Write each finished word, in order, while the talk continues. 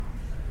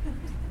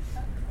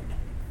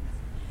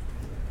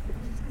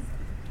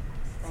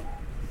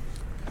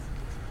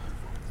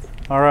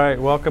All right,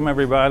 welcome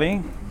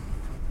everybody.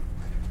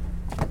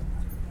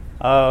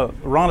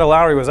 Rhonda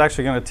Lowry was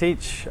actually going to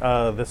teach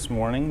this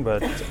morning,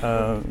 but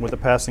with the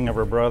passing of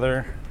her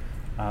brother,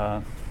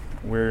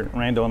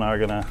 Randall and I are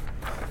going to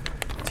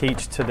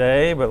teach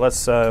today. But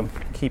let's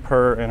keep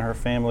her and her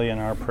family in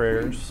our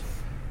prayers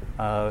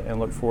and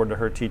look forward to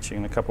her teaching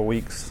in a couple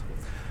weeks.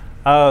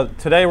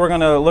 Today we're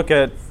going to look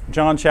at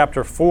John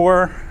chapter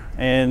 4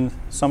 and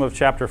some of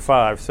chapter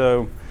 5.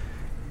 So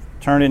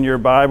turn in your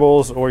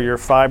Bibles or your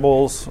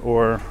Fibles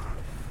or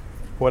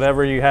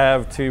whatever you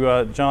have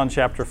to John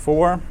chapter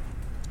 4.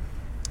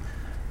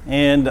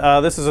 And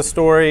this is a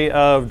story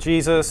of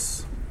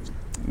Jesus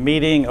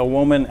meeting a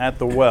woman at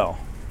the well.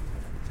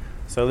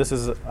 So this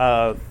is,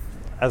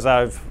 as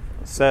I've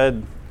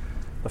said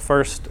the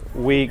first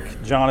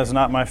week, John is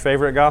not my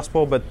favorite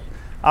gospel, but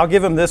I'll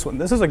give him this one.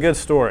 This is a good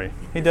story.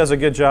 He does a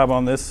good job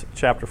on this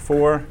chapter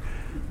 4.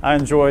 I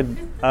enjoyed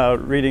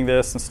reading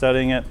this and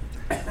studying it.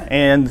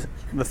 And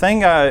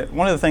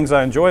one of the things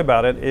I enjoy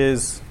about it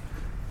is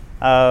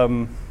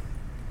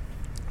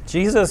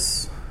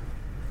Jesus,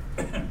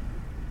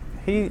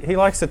 he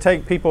likes to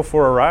take people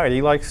for a ride.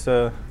 He likes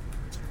to,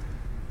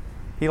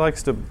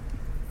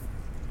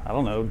 I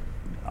don't know,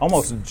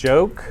 almost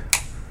joke,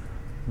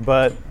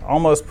 but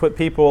almost put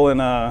people in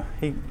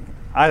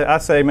I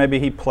say maybe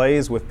he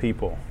plays with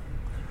people.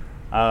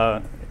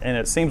 And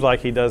it seems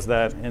like he does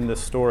that in this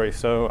story.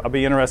 So I'll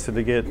be interested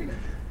to get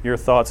your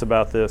thoughts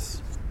about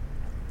this.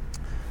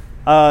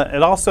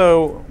 It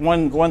also,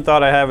 one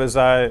thought I have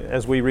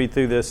as we read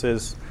through this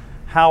is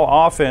how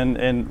often,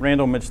 and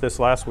Randall mentioned this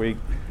last week,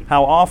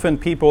 how often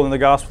people in the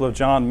Gospel of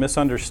John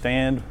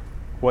misunderstand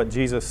what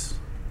Jesus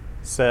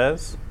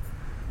says.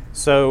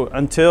 So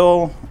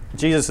until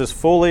Jesus is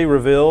fully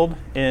revealed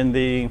in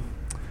the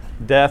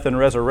death and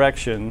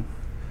resurrection,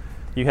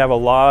 you have a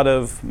lot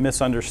of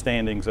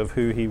misunderstandings of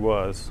who he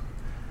was.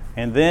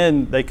 And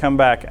then they come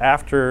back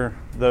after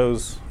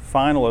those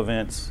final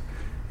events.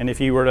 And if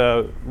you were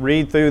to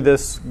read through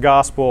this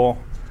gospel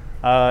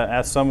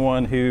as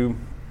someone who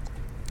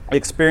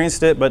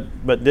experienced it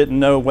but didn't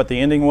know what the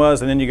ending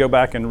was, and then you go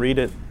back and read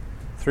it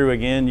through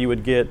again, you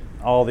would get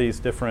all these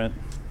different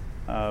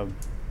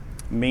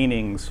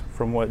meanings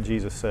from what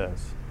Jesus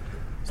says.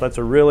 So that's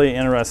a really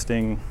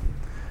interesting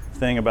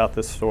thing about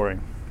this story.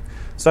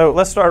 So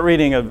let's start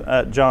reading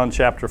at John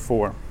chapter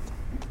 4.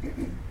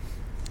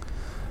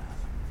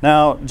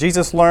 Now,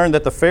 Jesus learned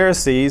that the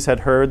Pharisees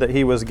had heard that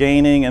he was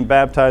gaining and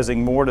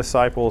baptizing more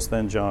disciples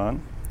than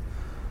John,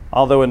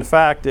 although in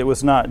fact it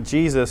was not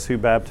Jesus who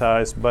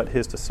baptized, but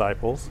his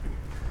disciples.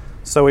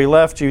 So he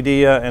left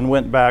Judea and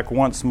went back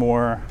once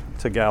more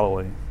to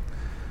Galilee.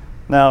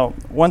 Now,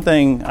 one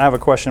thing I have a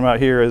question about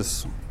here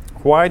is,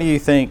 why do you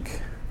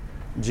think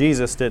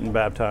Jesus didn't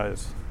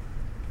baptize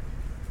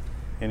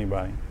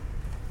anybody?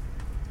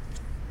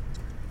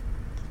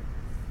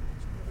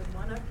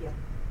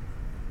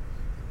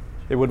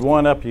 It would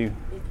one-up you.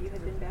 If you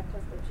had been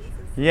baptized by Jesus.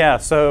 Yeah,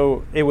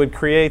 so it would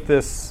create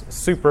this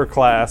super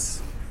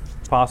class,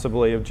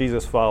 possibly, of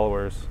Jesus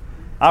followers.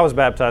 I was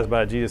baptized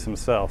by Jesus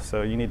himself,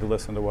 so you need to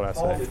listen to what I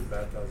say. Paul didn't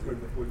baptize.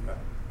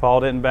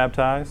 Paul didn't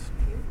baptize?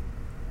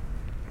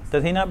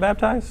 Did he not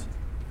baptize?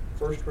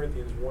 1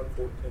 Corinthians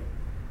 1:14.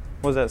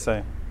 What does that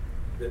say?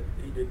 That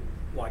he didn't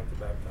like to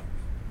baptize.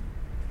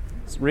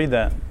 Let's read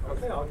that.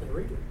 Okay, I can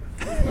read it.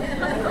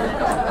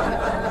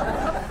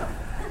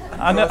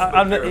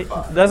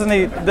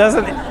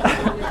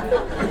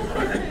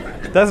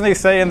 Doesn't he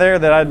say in there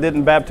that I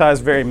didn't baptize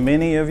very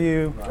many of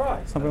you?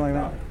 Right. Something like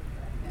that?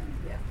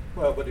 Yeah.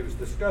 Well, but he was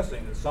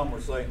discussing that some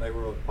were saying they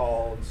were with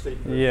Paul and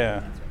Cephas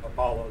and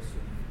Apollos.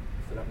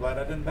 And said, I'm glad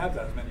I didn't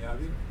baptize many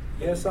of you.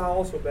 Yes, I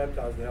also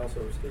baptized the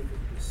household of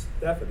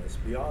Stephanus.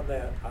 Beyond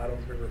that, I don't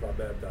remember if I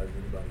baptized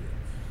anybody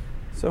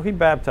else. So he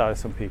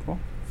baptized some people.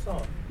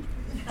 Some.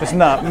 Just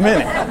not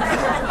many.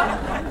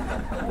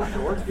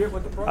 George, get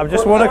with the program. I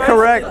just want to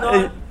correct.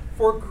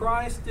 For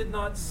Christ did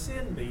not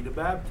send me to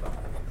baptize,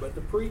 but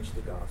to preach the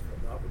gospel,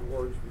 not with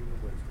words of human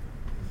wisdom.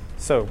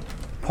 So,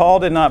 Paul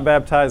did not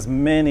baptize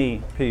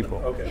many people.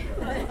 Okay.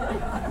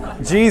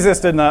 Jesus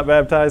did not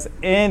baptize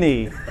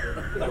any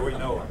That we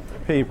know of.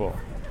 people.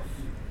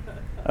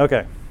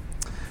 Okay.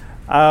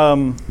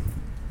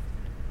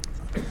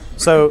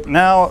 So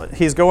now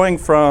he's going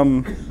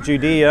from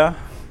Judea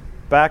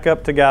back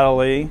up to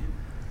Galilee.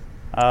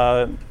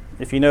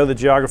 If you know the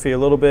geography a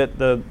little bit,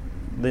 the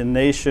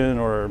nation,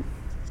 or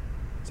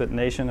is it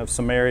nation of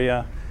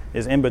Samaria,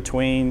 is in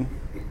between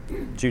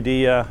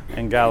Judea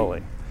and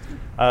Galilee.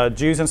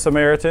 Jews and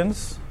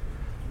Samaritans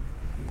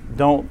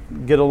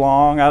don't get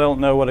along. I don't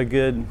know what a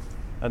good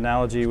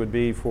analogy would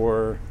be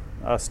for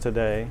us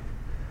today.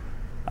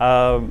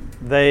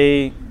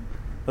 The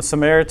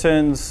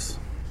Samaritans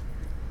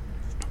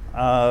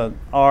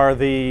are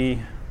the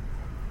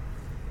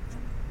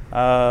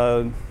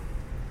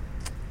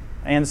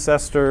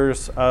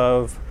ancestors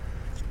of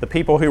the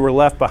people who were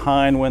left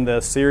behind when the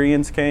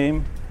Assyrians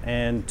came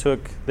and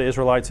took the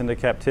Israelites into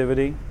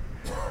captivity.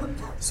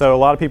 So a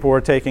lot of people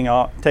were taken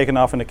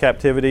off into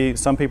captivity.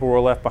 Some people were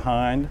left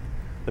behind.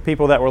 The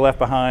people that were left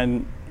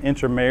behind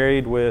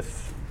intermarried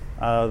with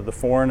the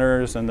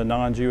foreigners and the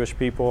non-Jewish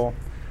people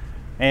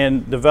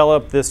and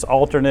developed this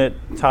alternate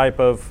type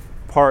of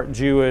part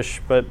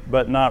Jewish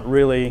but not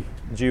really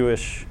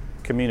Jewish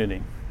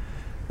community.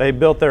 They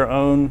built their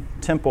own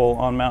temple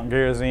on Mount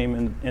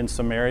Gerizim in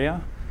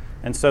Samaria,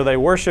 and so they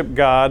worshiped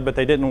God, but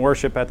they didn't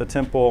worship at the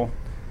temple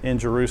in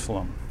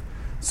Jerusalem.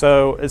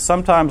 So it's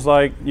sometimes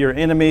like your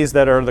enemies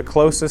that are the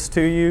closest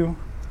to you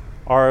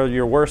are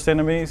your worst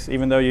enemies,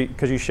 even though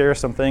because you share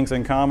some things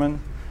in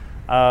common.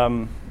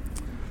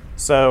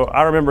 So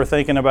I remember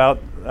thinking about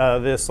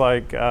this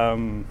like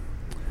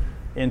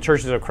in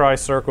Churches of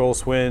Christ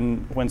circles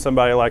when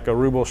somebody like a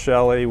Rubel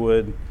Shelley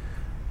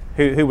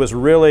who was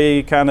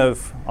really kind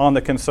of on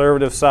the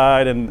conservative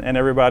side, and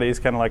everybody's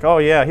kind of like, oh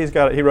yeah,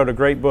 he wrote a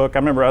great book. I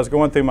remember I was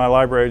going through my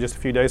library just a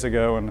few days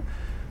ago, and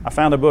I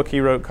found a book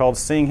he wrote called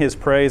Sing His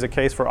Praise, A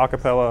Case for A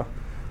Cappella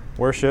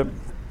Worship.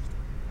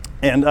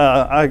 And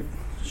I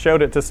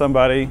showed it to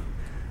somebody,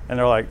 and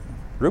they're like,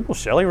 Rubel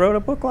Shelley wrote a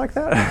book like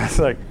that? I was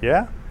like,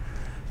 yeah.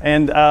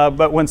 And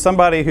but when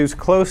somebody who's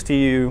close to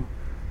you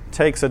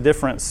takes a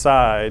different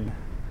side,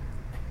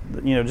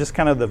 just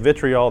kind of the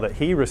vitriol that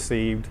he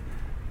received,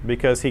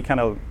 because he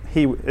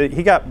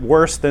got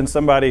worse than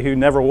somebody who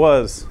never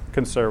was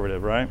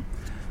conservative, right?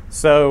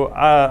 So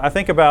I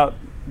think about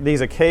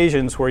these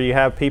occasions where you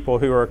have people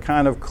who are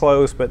kind of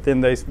close, but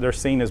then they're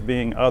seen as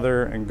being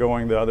other and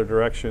going the other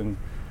direction,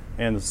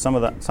 and some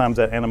of the times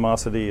that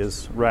animosity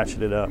is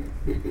ratcheted up.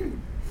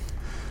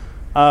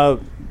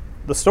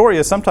 The story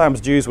is sometimes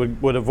Jews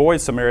would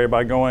avoid Samaria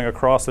by going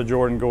across the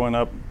Jordan, going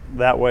up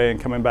that way and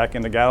coming back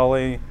into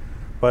Galilee,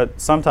 but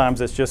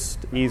sometimes it's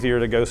just easier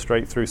to go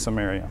straight through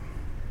Samaria.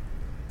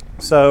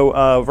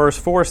 So verse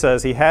 4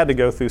 says he had to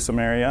go through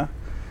Samaria.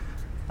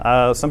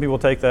 Some people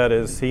take that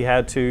as he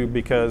had to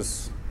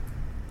because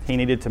he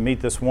needed to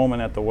meet this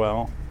woman at the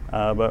well,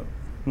 but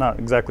not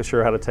exactly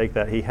sure how to take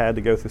that. He had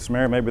to go through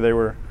Samaria. Maybe they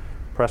were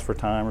pressed for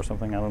time or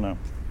something. I don't know.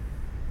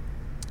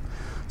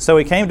 So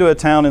he came to a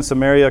town in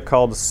Samaria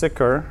called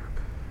Sychar,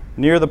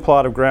 near the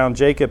plot of ground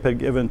Jacob had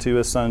given to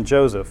his son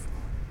Joseph.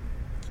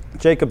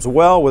 Jacob's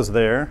well was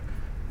there,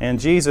 and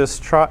Jesus,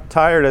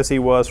 tired as he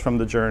was from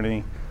the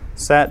journey,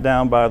 sat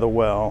down by the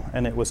well,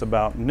 and it was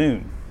about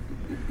noon.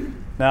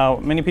 Now,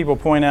 many people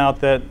point out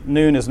that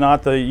noon is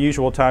not the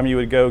usual time you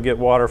would go get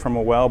water from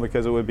a well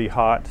because it would be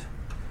hot.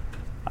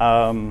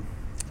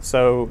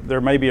 So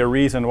there may be a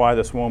reason why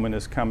this woman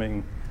is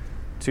coming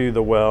to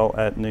the well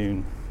at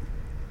noon.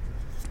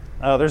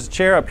 There's a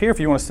chair up here if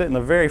you want to sit in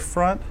the very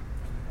front.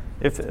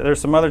 If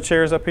there's some other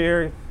chairs up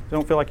here, you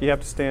don't feel like you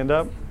have to stand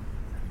up.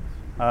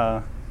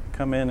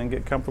 Come in and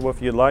get comfortable if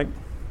you'd like.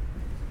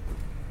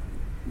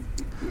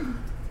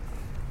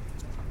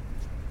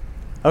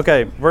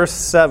 Okay, verse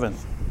 7.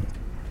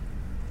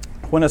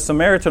 When a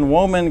Samaritan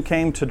woman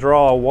came to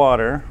draw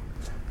water,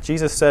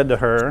 Jesus said to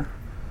her,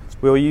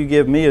 "Will you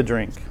give me a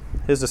drink?"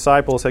 His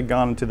disciples had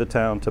gone into the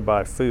town to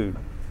buy food.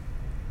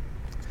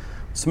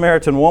 The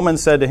Samaritan woman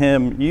said to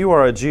him, "You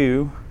are a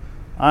Jew,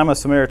 I'm a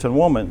Samaritan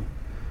woman.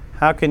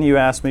 How can you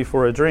ask me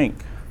for a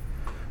drink?"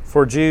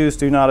 For Jews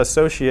do not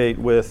associate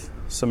with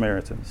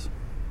Samaritans.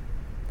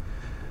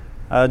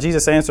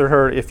 Jesus answered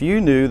her, "If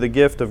you knew the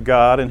gift of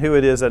God and who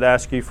it is that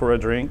asks you for a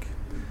drink,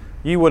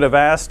 you would have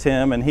asked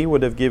him, and he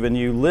would have given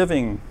you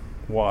living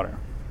water."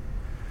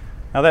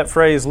 Now that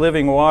phrase,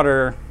 living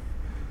water,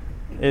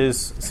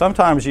 is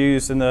sometimes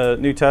used in the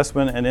New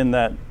Testament and in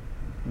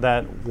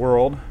that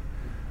world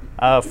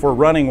for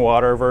running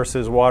water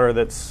versus water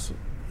that's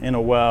in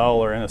a well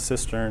or in a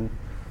cistern.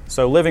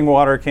 So living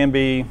water can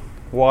be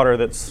water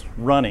that's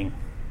running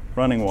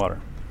water.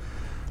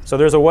 So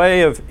there's a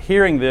way of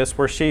hearing this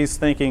where she's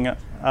thinking,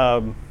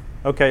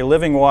 okay,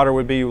 living water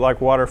would be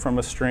like water from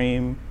a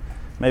stream,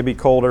 maybe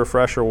colder,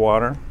 fresher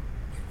water.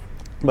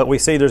 But we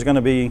see there's going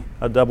to be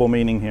a double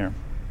meaning here.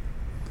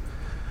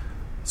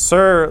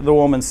 "Sir," the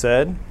woman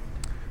said,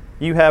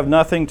 "you have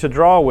nothing to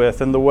draw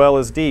with, and the well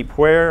is deep.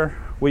 Where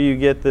will you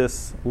get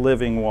this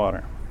living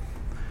water?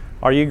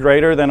 Are you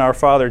greater than our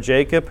father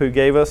Jacob, who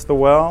gave us the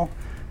well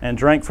and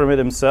drank from it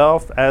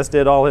himself, as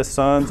did all his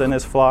sons and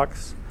his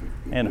flocks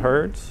and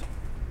herds?"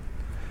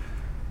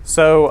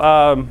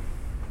 So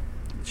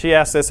she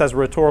asked this as a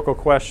rhetorical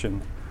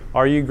question.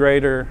 Are you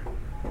greater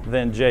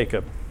than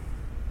Jacob?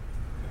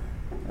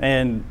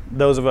 And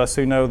those of us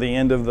who know the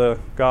end of the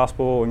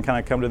gospel and kind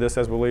of come to this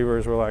as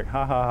believers, we're like,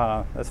 ha ha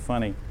ha, that's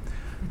funny.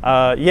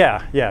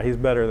 Yeah, he's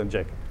better than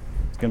Jacob.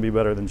 He's going to be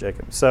better than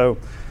Jacob. So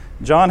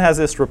John has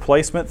this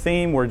replacement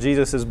theme where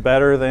Jesus is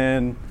better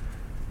than,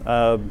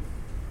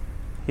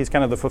 he's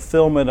kind of the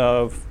fulfillment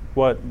of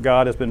what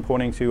God has been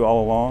pointing to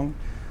all along.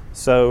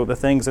 So the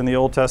things in the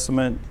Old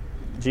Testament,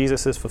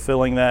 Jesus is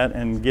fulfilling that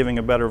and giving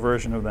a better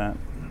version of that.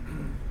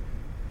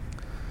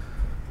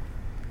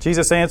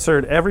 Jesus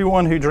answered,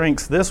 "Everyone who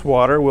drinks this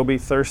water will be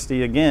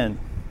thirsty again,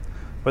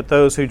 but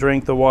those who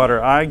drink the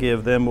water I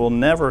give them will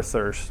never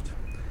thirst.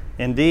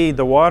 Indeed,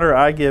 the water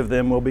I give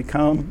them will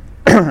become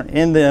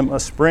in them a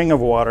spring of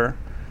water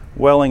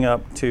welling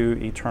up to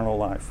eternal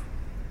life."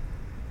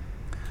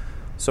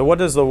 So what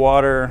does the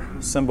water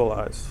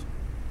symbolize?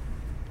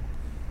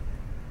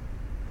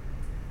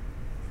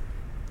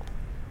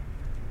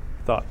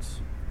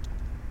 thoughts?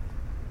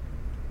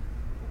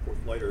 Of course,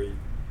 later he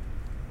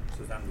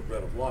says, I'm the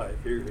bread of life.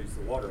 Here he's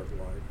the water of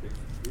life.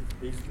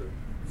 He's the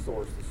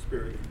source. The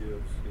Spirit he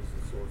gives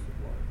is the source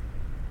of life.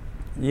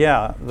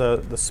 Yeah,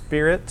 the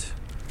Spirit.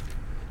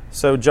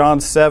 So John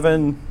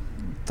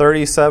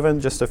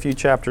 7:37, just a few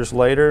chapters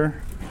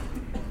later,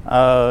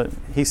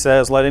 he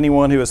says, let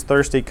anyone who is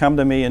thirsty come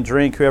to me and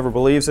drink. Whoever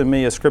believes in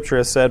me, as Scripture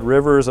has said,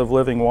 rivers of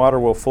living water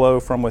will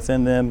flow from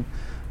within them.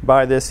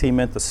 By this he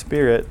meant the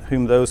Spirit,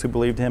 whom those who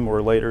believed him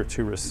were later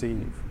to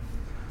receive.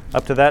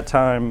 Up to that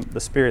time, the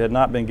Spirit had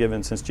not been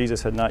given since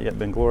Jesus had not yet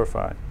been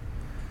glorified.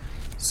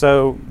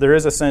 So there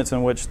is a sense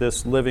in which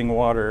this living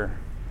water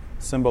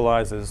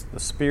symbolizes the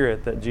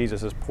Spirit that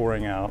Jesus is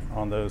pouring out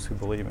on those who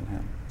believe in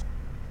him.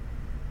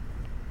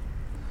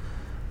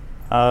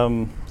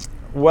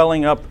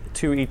 Welling up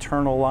to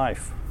eternal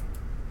life.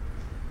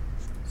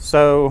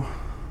 So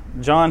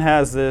John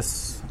has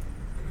this,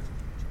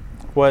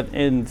 what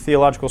in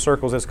theological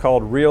circles is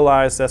called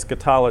realized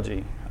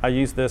eschatology. I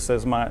use this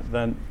as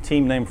the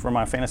team name for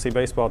my fantasy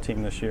baseball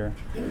team this year.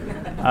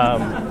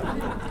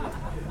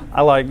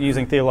 I like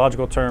using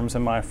theological terms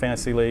in my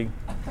fantasy league.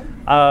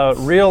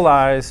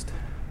 Realized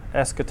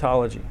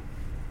eschatology.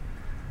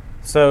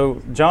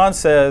 So John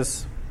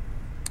says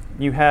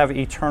you have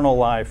eternal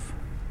life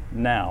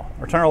now.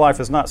 Eternal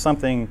life is not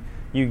something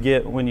you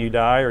get when you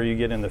die or you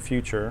get in the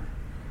future.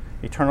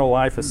 Eternal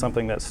life is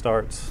something that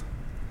starts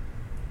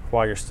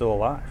while you're still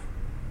alive.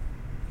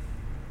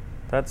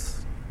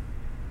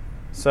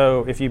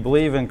 So if you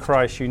believe in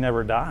Christ, you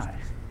never die.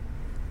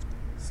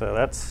 So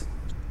that's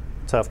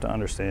tough to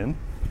understand.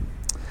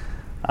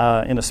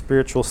 In a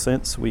spiritual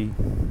sense, we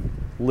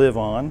live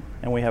on,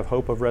 and we have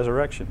hope of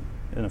resurrection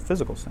in a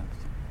physical sense.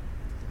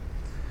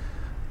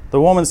 The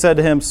woman said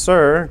to him,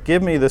 Sir,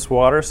 give me this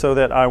water so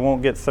that I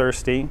won't get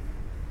thirsty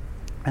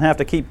and have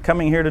to keep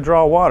coming here to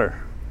draw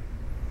water.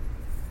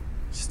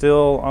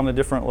 Still on a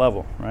different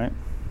level, right?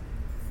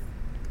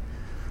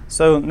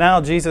 So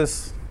now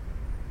Jesus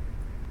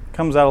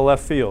comes out of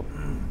left field.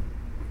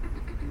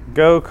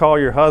 Go call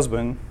your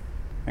husband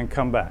and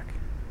come back.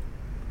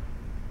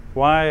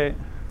 Why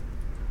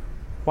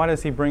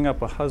does he bring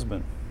up a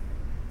husband?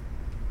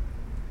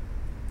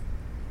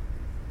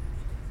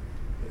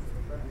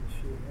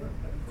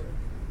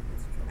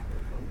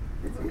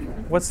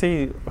 What's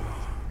he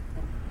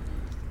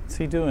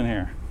doing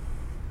here?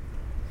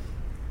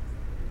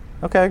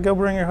 Okay, go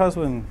bring your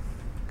husband.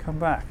 Come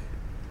back.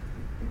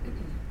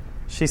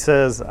 She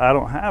says, I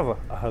don't have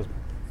a husband.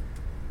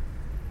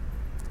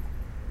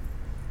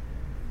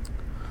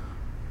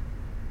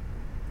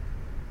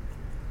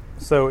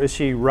 So is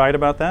she right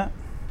about that?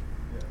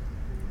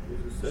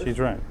 She's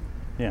right.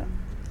 Yeah.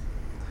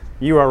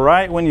 You are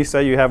right when you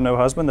say you have no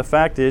husband. The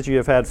fact is you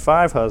have had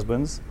 5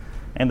 husbands,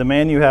 and the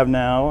man you have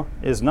now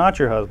is not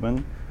your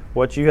husband.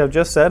 What you have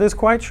just said is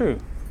quite true.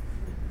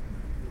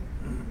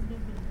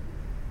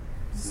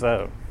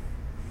 So,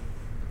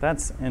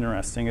 that's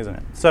interesting, isn't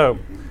it? So,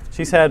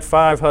 she's had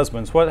 5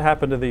 husbands. What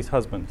happened to these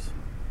husbands?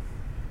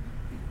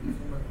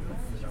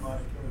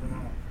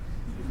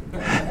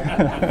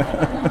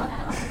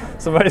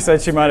 Somebody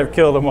said she might have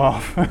killed them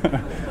off.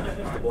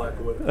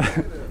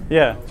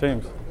 Yeah,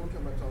 James. One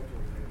time I talked to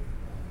a lady,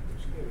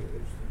 she made an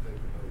interesting thing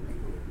about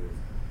reading this.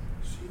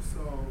 She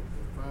saw the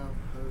 5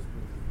 husbands as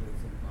being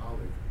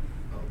symbolic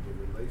of the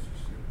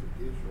relationship that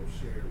Israel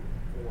shared with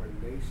foreign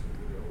nations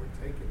that were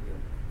taking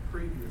them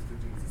previous to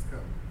Jesus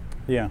coming.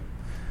 Yeah.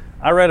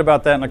 I read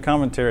about that in a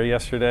commentary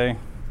yesterday.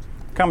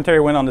 The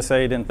commentary went on to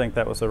say he didn't think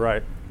that was the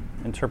right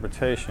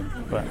interpretation.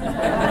 But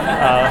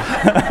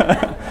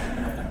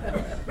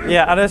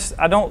yeah,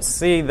 I don't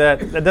see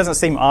that. It doesn't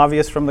seem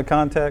obvious from the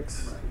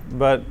context.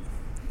 But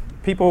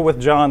people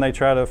with John, they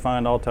try to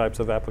find all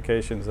types of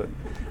applications.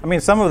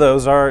 Some of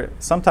those are,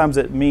 sometimes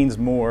it means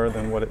more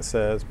than what it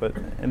says. But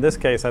in this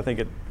case, I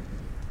think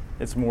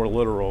it's more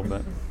literal.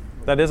 But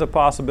that is a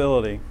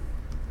possibility.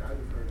 I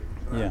just heard it.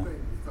 But Yeah. I think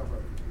he's talking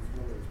about this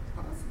woman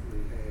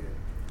possibly had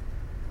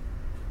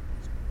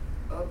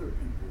other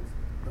people's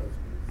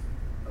husbands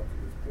up to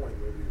this point,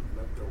 where they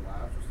left their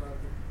wives or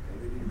something, and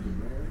they didn't get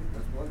married.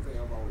 That's one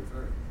thing I've always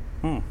heard.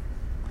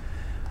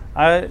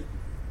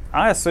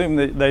 I assume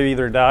that they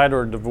either died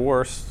or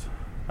divorced,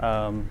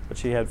 but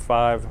she had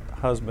 5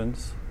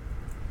 husbands.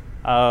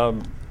 Does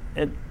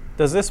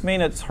this mean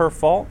it's her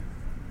fault?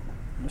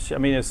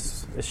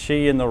 Is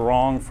she in the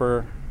wrong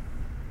for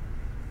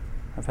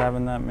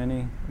having that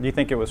many? Do you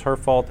think it was her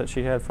fault that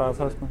she had 5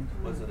 husbands?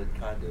 Wasn't it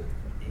kind of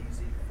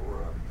easy for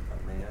a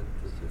man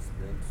to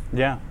dismiss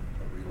Yeah. a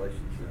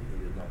relationship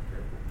he did not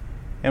care for?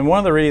 And one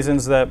of the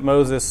reasons that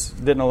Moses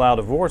didn't allow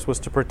divorce was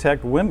to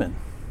protect women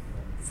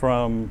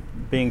from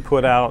being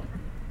put out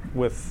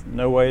with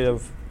no way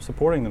of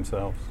supporting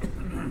themselves.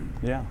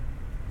 Yeah.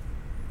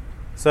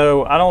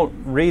 So I don't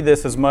read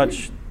this as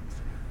much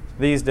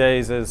these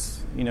days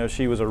as,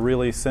 she was a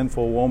really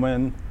sinful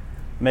woman.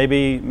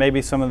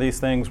 Maybe some of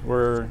these things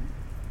were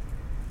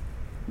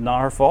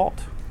not her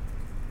fault.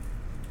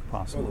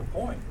 Possibly. Well, the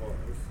point was,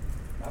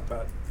 not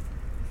that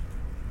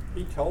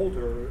he told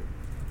her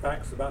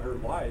facts about her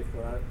life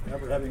without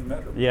ever having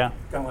met her. Yeah.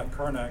 Kind of like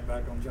Karnak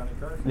back on Johnny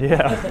Carson.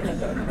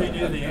 Yeah. He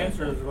knew the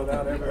answers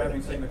without ever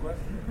having seen the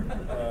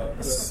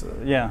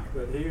question. Yeah.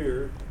 But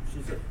here,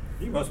 she said,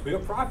 "He must be a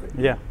prophet."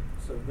 Yeah.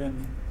 So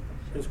then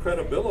his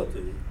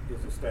credibility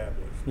is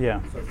established.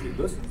 Yeah. So she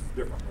listens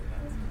differently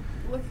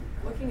now.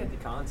 Looking at the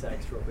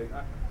context real quick,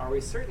 are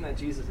we certain that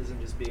Jesus isn't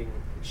just being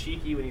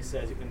cheeky when he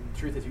says, "The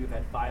truth is, you've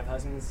had 5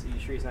 husbands"? Are you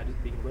sure he's not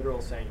just being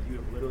literal, saying you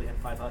have literally had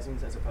 5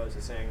 husbands, as opposed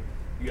to saying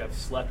you have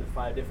slept with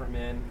 5 different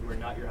men who are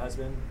not your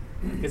husband?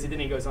 Because then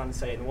he goes on to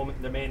say,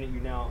 the man that you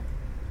now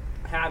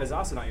have is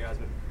also not your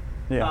husband.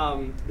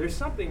 Yeah. There's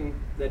something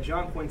that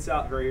John points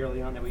out very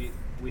early on that we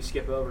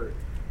skip over.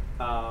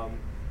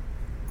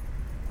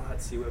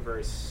 Let's see what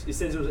verse. It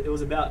says it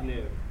was about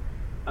noon.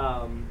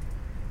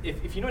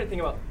 If you know anything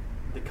about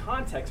the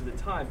context of the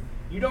time,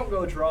 you don't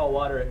go draw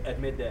water at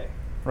midday.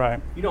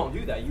 Right. You don't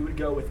do that. You would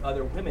go with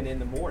other women in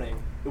the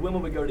morning. The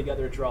women would go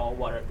together to draw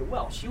water at the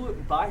well. She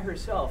went by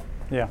herself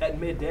at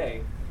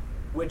midday,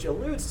 which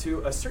alludes to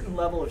a certain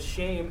level of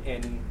shame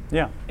and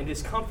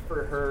discomfort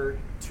for her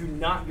to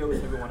not go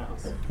with everyone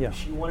else. Yeah.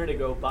 She wanted to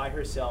go by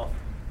herself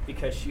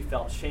because she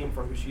felt shame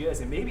for who she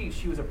is, and maybe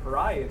she was a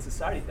pariah in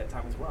society at that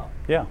time as well.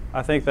 Yeah,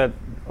 I think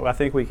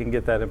we can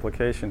get that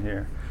implication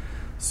here.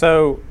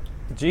 So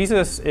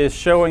Jesus is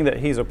showing that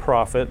he's a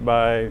prophet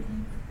by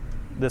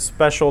this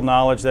special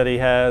knowledge that he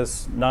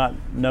has, not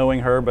knowing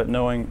her, but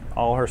knowing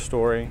all her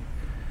story,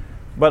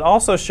 but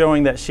also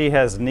showing that she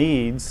has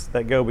needs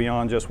that go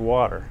beyond just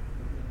water.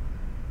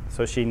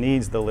 So she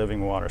needs the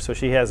living water. So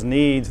she has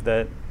needs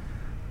that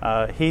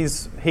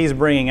he's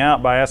bringing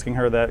out by asking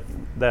her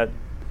that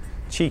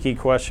cheeky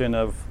question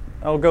of,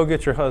 "Oh, go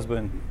get your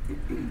husband."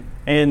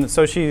 And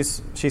so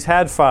she's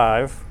had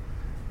 5.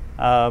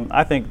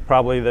 I think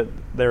probably that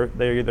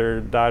they either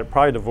died,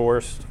 probably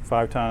divorced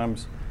 5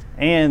 times,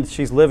 and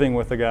she's living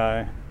with a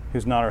guy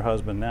who's not her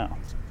husband now.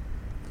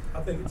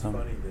 I think it's funny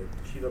that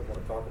she doesn't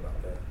want to talk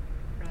about that.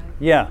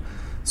 Yeah.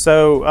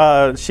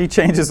 So she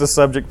changes the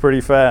subject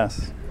pretty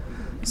fast.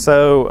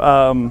 So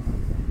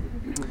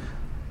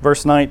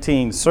verse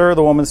 19, "Sir,"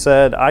 the woman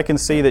said, "I can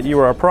see that you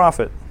are a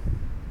prophet.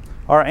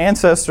 Our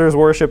ancestors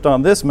worshipped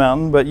on this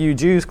mountain, but you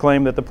Jews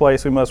claim that the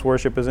place we must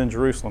worship is in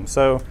Jerusalem."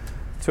 So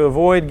to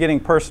avoid getting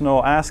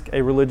personal, ask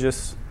a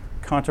religious,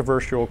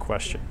 controversial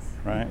question,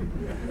 right?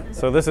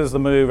 So this is the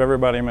move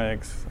everybody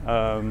makes.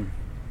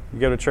 You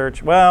go to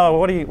church, "Well,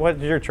 what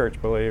does your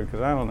church believe?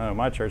 Because I don't know,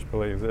 my church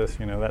believes this,"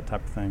 that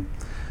type of thing.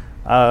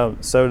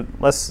 So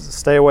let's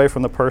stay away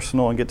from the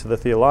personal and get to the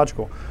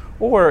theological.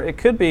 Or it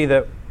could be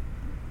that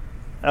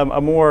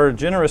a more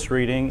generous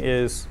reading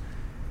is,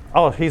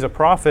 "Oh, he's a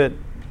prophet.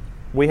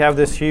 We have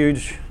this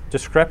huge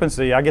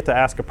discrepancy. I get to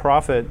ask a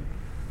prophet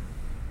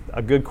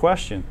a good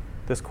question.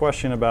 This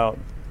question about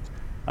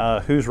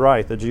who's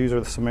right, the Jews or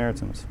the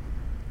Samaritans."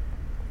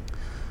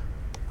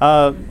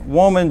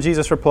 "Woman,"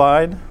 Jesus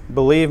replied,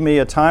 "believe me,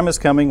 a time is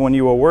coming when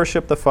you will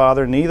worship the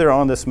Father neither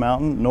on this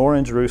mountain nor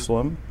in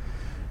Jerusalem.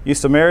 You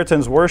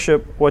Samaritans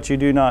worship what you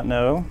do not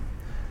know.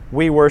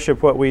 We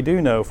worship what we do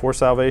know, for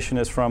salvation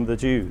is from the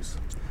Jews."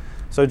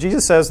 So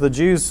Jesus says the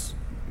Jews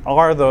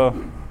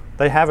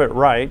they have it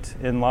right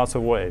in lots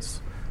of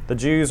ways. The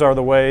Jews are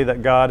the way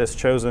that God has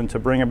chosen to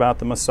bring about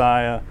the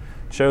Messiah,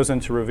 chosen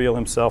to reveal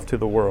himself to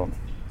the world.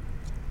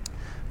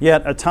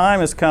 "Yet a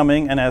time is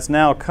coming and has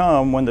now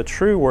come when the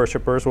true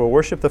worshipers will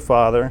worship the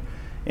Father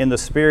in the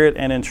Spirit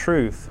and in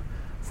truth,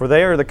 for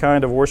they are the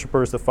kind of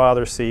worshipers the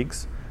Father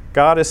seeks.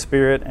 God is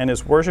Spirit, and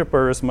his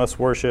worshipers must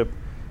worship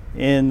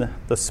in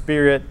the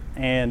Spirit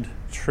and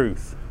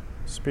truth."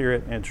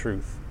 Spirit and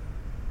truth.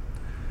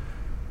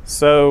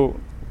 So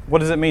what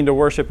does it mean to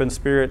worship in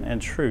spirit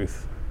and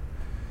truth?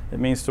 It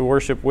means to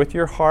worship with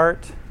your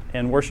heart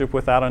and worship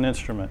without an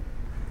instrument.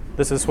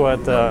 This is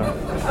what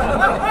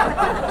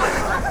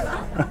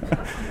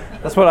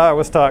that's what I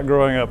was taught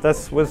growing up.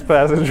 That's what this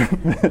passage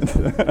meant.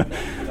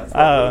 That's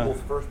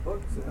Rubel's first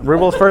book.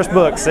 Rubel's first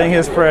book, Sing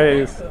His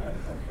Praise.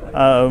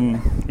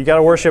 You got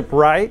to worship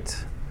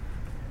right,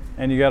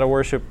 and you got to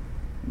worship.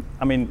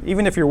 I mean,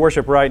 even if you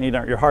worship right and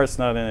your heart's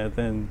not in it,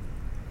 then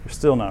you're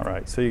still not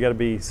right. So you got to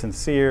be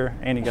sincere,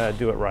 and you got to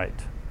do it right.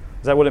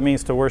 Is that what it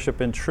means to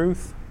worship in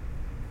truth?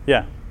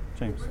 Yeah,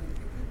 James. When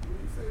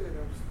you say that,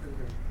 I'm just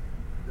thinking,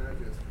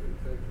 digest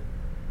meditation.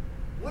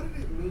 What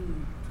did it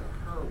mean to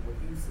her when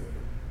he said,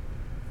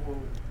 "For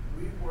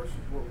we worship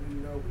what we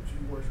know, but you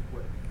worship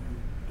what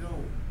you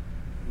don't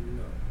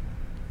know"?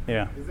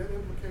 Yeah. Is that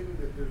implicating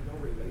that there's no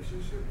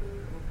relationship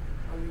there?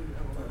 I mean,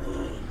 I don't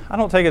know. I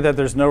don't take it that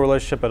there's no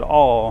relationship at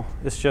all.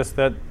 It's just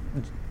that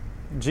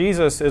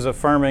Jesus is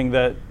affirming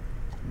that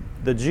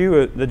the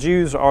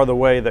Jews are the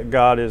way that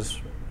God has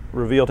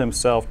revealed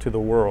himself to the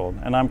world,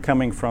 and I'm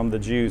coming from the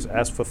Jews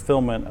as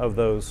fulfillment of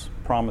those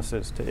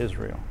promises to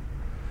Israel.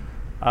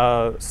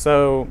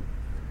 So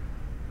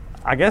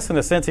I guess in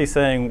a sense he's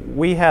saying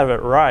we have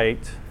it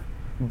right,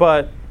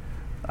 but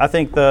I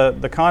think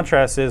the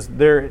contrast is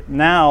there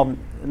now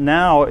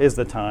is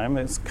the time,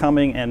 it's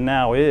coming and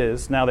now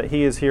that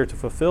he is here to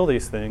fulfill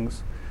these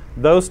things,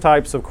 those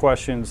types of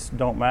questions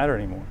don't matter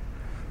anymore.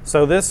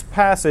 So this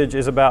passage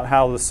is about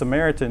how the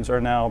Samaritans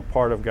are now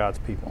part of God's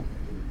people.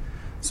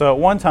 So at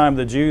one time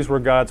the Jews were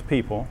God's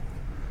people,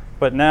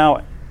 but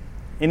now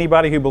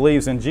anybody who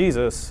believes in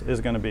Jesus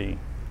is going to be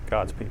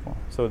God's people.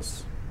 So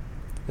it's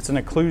an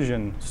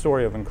inclusion,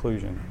 story of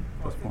inclusion.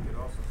 Well, I think it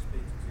also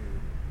speaks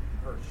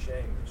to her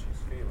shame that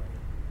she's feeling,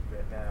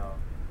 that now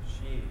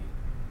she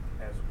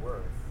has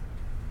worth,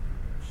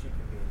 she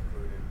can be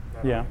included,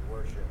 not Yeah. only in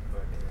worship,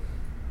 but in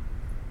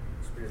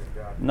the Spirit of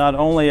God. Not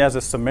only as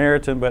a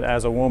Samaritan, but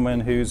as a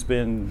woman who's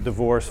been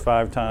divorced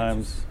 5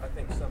 times. I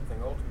think something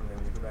ultimately,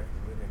 when you go back to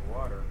the living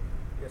water,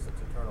 yes,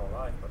 it's eternal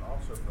life, but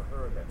also for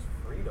her, that's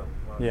freedom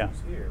while Yeah.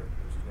 she's here,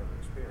 which she's never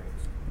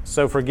experienced.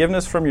 So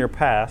forgiveness from your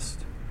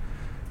past,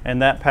 and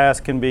that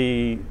past can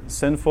be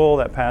sinful,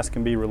 that past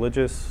can be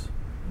religious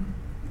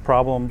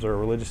problems or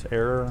religious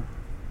error,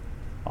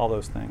 all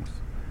those things.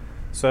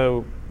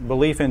 So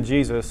belief in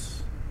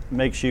Jesus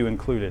makes you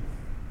included,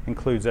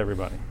 includes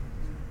everybody.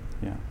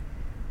 Yeah.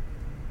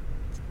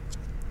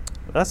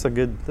 This is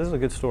a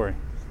good story.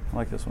 I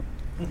like this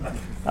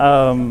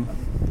one.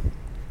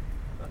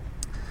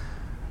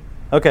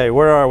 Okay,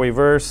 where are we?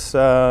 Verse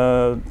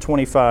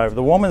 25.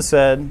 The woman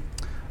said,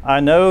 I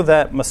know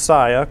that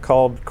Messiah,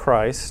 called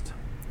Christ,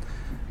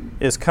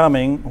 is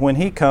coming. When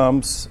he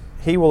comes,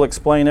 he will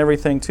explain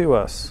everything to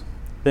us.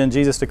 Then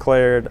Jesus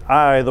declared,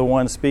 I, the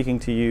one speaking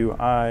to you,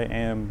 I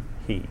am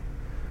he.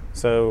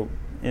 So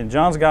in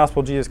John's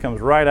gospel, Jesus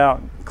comes right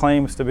out,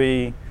 claims to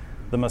be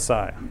the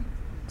Messiah.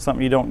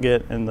 Something you don't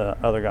get in the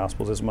other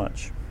gospels as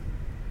much.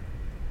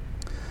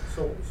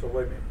 So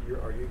wait a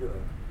minute. Are you going to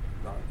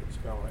not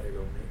expound on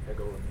ego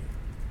in me?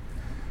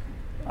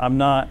 I'm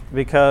not,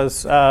 because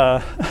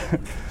so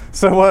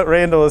what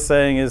Randall is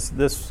saying is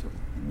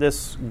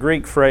this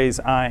Greek phrase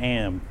I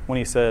am, when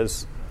he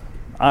says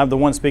I'm the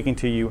one speaking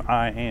to you,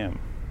 I am,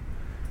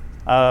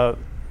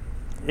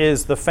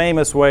 is the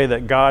famous way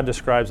that God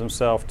describes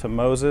himself to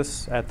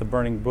Moses at the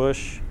burning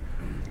bush.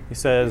 He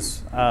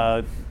says,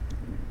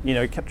 he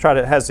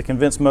has to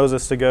convince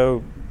Moses to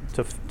go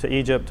to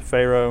Egypt, to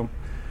Pharaoh.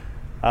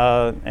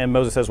 And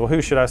Moses says, well,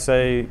 who should I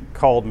say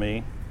called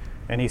me?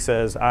 And he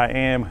says, I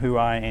am who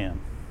I am.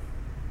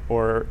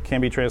 Or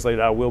can be translated,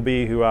 I will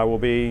be who I will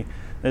be.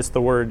 It's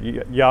the word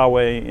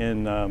Yahweh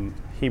in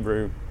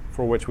Hebrew,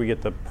 for which we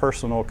get the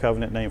personal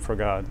covenant name for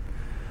God.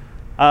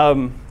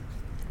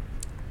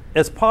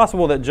 It's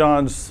possible that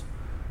John's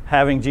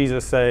having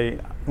Jesus say,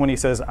 when he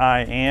says,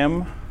 I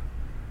am,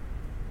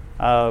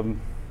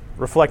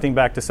 reflecting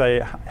back to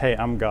say, hey,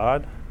 I'm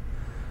God.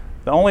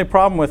 The only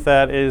problem with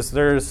that is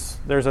there's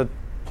a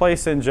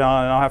place in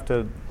John, and I'll have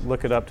to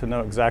look it up to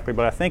know exactly,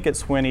 but I think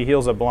it's when he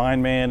heals a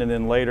blind man, and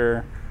then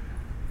later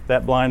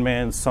that blind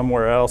man's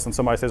somewhere else, and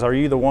somebody says, are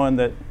you the one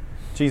that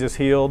Jesus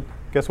healed?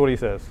 Guess what he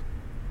says?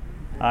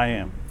 I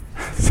am.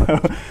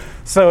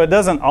 So it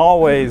doesn't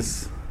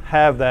always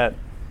have that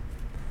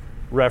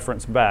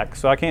reference back.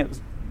 So I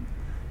can't,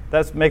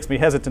 that makes me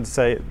hesitant to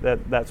say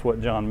that that's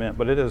what John meant,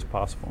 but it is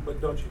possible.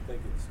 But don't you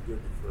think it's good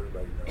for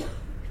everybody to know?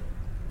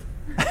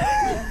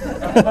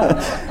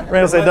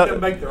 Randall said, Let them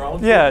make their own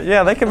choice.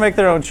 Yeah, they can make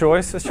their own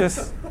choice. It's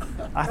just,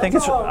 I think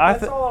That's it's. all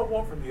I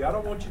want from you. I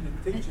don't want you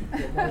to teach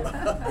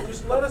it.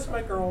 Just let us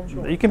make our own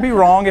choice. You can be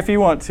wrong if you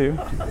want to.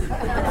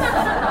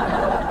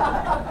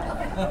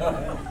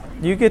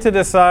 You get to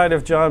decide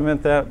if John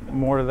meant that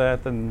more to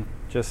that than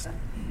just.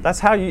 That's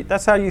how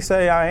you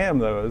say I am,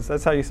 though.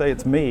 That's how you say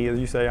it's me, as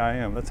you say I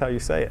am. That's how you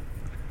say it.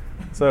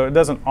 So it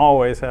doesn't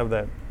always have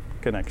that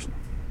connection.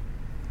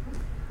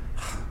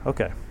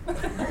 Okay.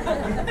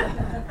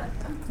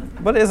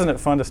 But isn't it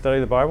fun to study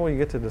the Bible? You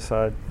get to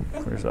decide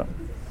for yourself.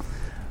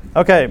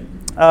 Okay,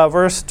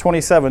 verse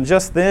 27.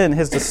 Just then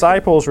his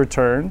disciples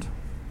returned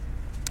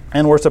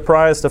and were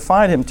surprised to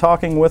find him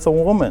talking with a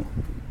woman.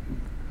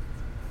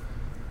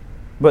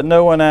 But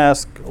no one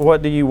asked,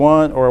 what do you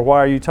want, or why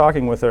are you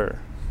talking with her?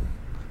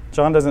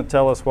 John doesn't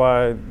tell us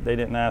why they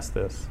didn't ask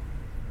this.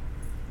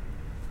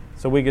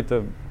 So we get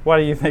to, why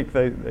do you think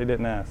they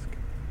didn't ask?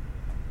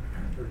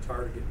 They're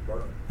tired of getting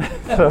burned.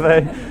 So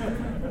they,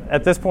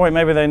 at this point,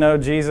 maybe they know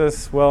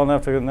Jesus well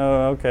enough to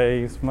know,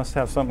 okay, he must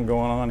have something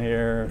going on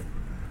here.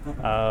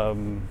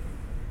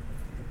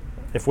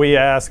 If we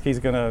ask, he's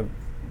going to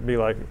be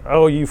like,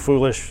 oh, you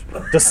foolish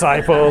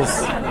disciples,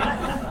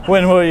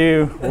 when will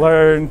you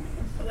learn?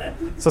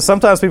 So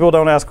sometimes people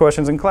don't ask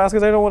questions in class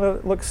because they don't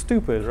want to look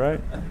stupid, right?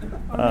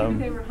 Or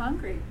maybe they were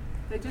hungry.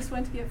 They just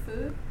went to get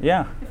food.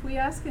 Yeah. If we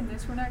ask him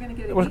this, we're not going to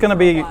get it. It was going to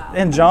be,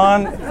 in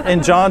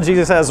John,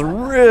 Jesus has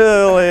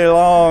really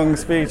long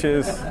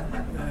speeches.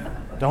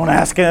 Don't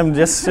ask him,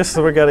 just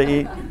so we got to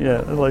eat.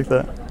 Yeah, like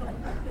that.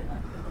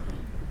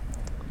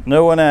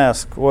 No one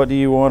asked, what do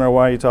you want, or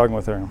why are you talking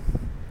with her?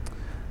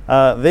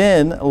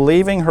 Then,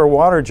 leaving her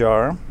water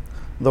jar,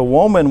 the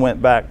woman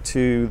went back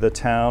to the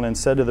town and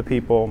said to the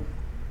people,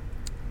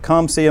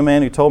 come see a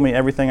man who told me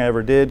everything I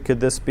ever did.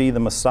 Could this be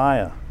the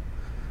Messiah?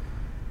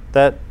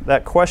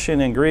 That question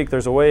in Greek,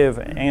 there's a way of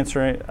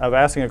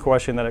asking a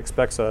question that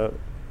expects a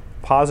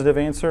positive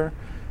answer,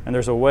 and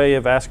there's a way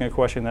of asking a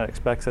question that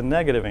expects a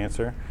negative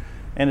answer.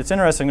 And it's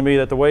interesting to me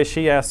that the way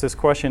she asks this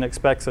question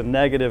expects a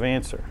negative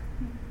answer.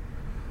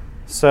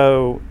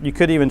 So you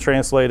could even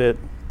translate it,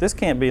 this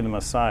can't be the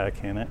Messiah,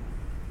 can it?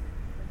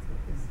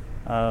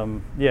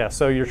 Yeah,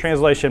 so your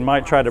translation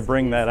might try to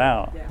bring that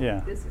out.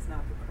 Yeah. This is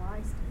not the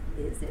Christ,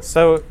 is it?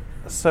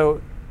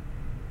 So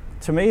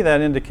to me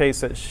that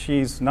indicates that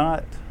she's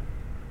not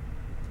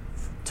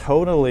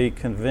totally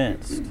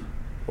convinced,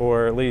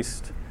 or at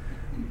least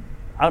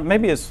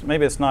maybe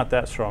it's not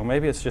that strong.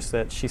 Maybe it's just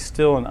that she's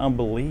still in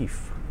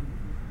unbelief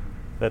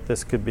that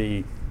this could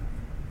be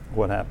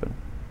what happened.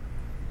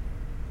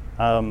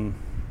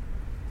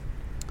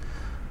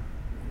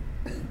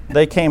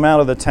 They came out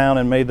of the town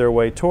and made their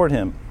way toward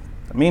him.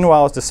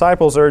 Meanwhile, his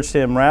disciples urged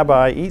him,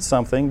 "Rabbi, eat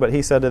something." But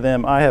he said to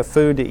them, "I have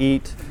food to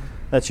eat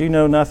that you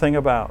know nothing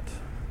about."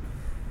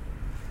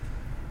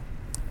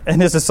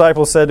 And his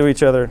disciples said to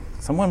each other,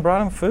 "Someone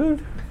brought him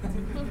food?"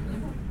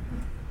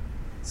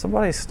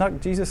 Somebody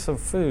snuck Jesus some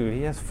food.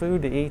 He has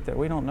food to eat that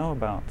we don't know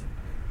about.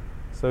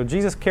 So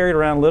Jesus carried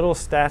around little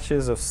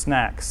stashes of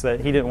snacks that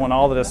he didn't want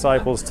all the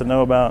disciples to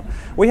know about.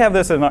 We have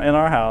this in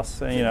our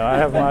house. I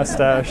have my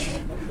stash.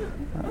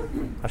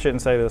 I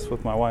shouldn't say this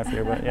with my wife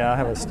here, but yeah, I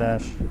have a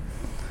stash.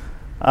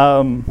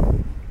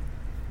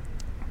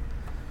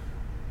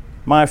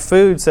 My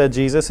food, said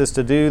Jesus, is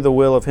to do the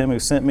will of him who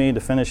sent me to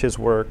finish his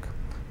work.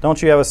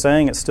 Don't you have a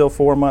saying, it's still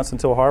 4 months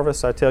until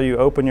harvest? I tell you,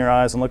 open your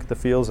eyes and look at the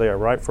fields, they are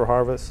ripe for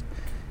harvest.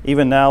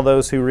 Even now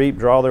those who reap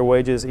draw their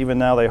wages. Even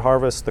now they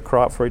harvest the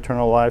crop for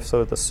eternal life, so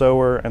that the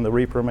sower and the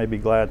reaper may be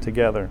glad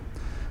together.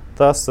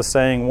 Thus the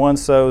saying, one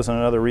sows and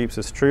another reaps,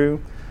 is true.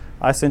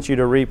 I sent you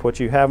to reap what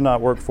you have not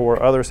worked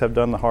for. Others have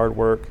done the hard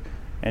work,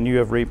 and you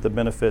have reaped the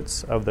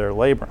benefits of their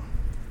labor.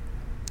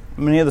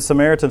 Many of the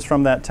Samaritans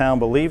from that town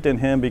believed in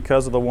him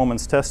because of the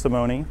woman's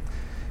testimony.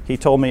 He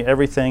told me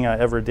everything I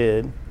ever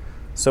did.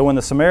 So when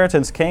the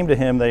Samaritans came to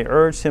him, they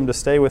urged him to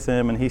stay with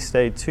them, and he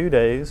stayed 2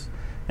 days.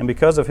 And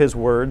because of his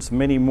words,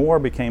 many more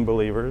became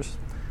believers.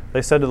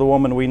 They said to the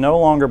woman, "We no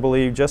longer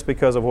believe just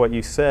because of what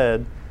you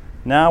said.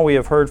 Now we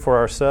have heard for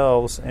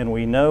ourselves, and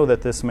we know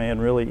that this man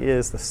really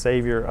is the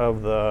Savior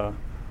of the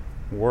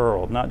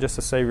world," not just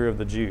the Savior of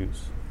the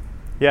Jews.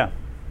 Yeah?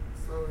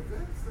 So is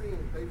that saying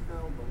they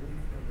found belief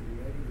as a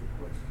negative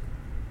question?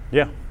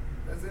 Yeah.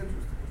 That's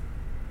interesting.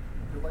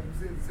 Because like you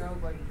said, it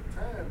sounds like at the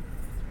time,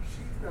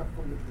 she's not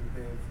fully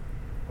convinced,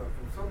 but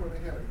from somewhere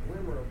they had a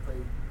glimmer of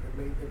faith that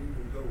made them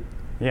even go.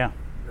 Yeah.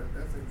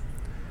 That's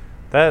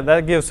interesting.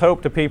 That gives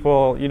hope to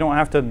people. You don't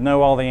have to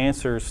know all the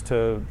answers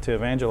to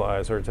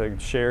evangelize or to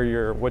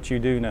share what you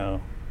do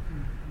know.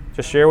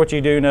 Just share what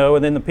you do know,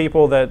 and then the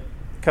people that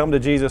come to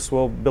Jesus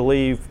will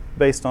believe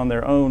based on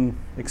their own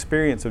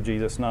experience of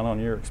Jesus, not on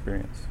your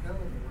experience. Kind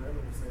of like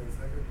Randall was saying a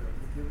second ago,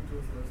 just give it to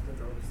us and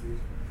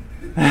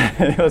let's make our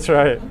decision. That's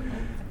right.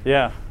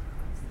 Yeah.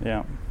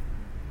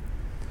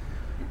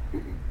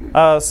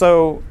 Yeah.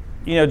 So,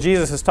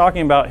 Jesus is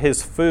talking about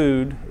his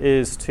food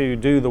is to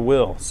do the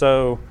will.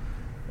 So,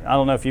 I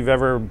don't know if you've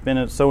ever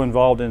been so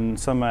involved in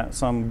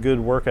some good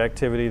work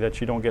activity that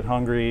you don't get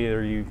hungry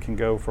or you can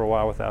go for a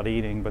while without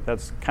eating, but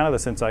that's kind of the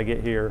sense I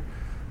get here.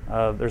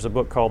 There's a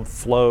book called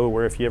Flow,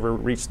 where if you ever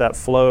reach that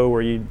flow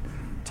where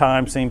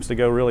time seems to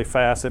go really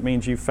fast, it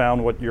means you've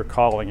found what you're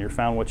calling, you've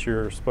found what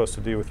you're supposed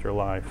to do with your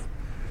life.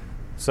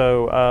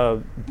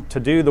 So to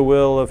do the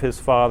will of his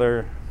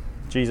Father,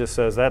 Jesus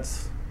says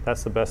that's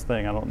the best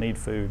thing. I don't need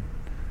food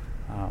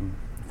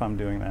if I'm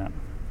doing that.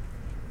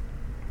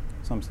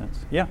 In some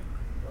sense. Yeah?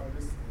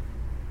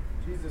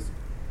 Jesus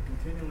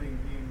continually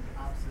being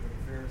opposite of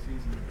the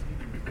Pharisees and the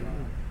teachers,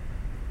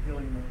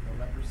 healing the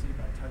leprosy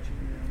by touching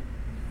them.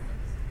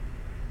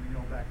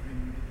 Back then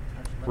you didn't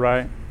touch leprosy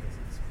right. because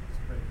it's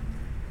spreading.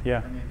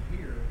 Yeah. And then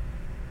here,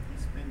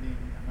 he's spending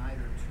a night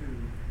or two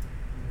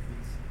with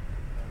these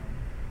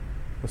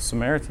with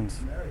Samaritans.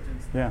 Yeah. That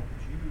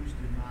the Jews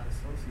did not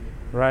associate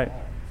with right. at all.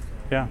 So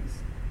yeah.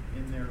 He's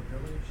in their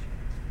village,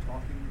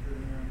 talking to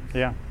them.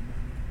 Yeah.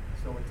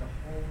 So it's a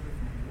whole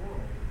different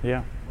world.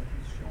 Yeah. What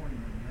he's showing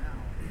them now,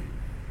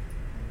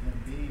 and them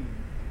being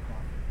a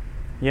prophet.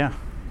 Yeah.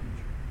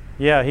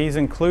 Yeah, he's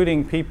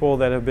including people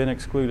that have been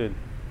excluded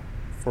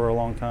for a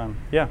long time.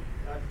 Yeah.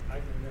 I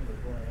can remember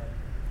growing up,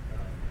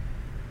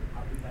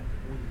 we had to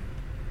move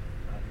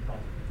because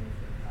of the things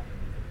that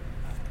happened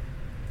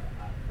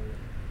I lived.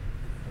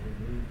 So we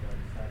moved on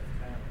the side of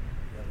town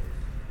that was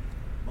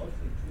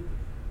mostly Jewish.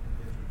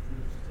 There's a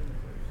Jewish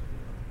cemetery.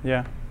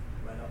 Yeah.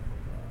 Right up from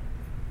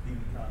D.B.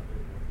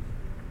 Conway, where he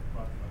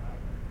across the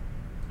highway.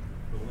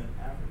 But when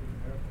African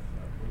Americans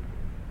started moving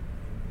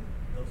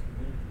in those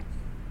communities,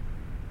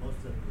 most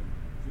of the Jewish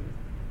people,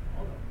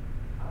 all of them,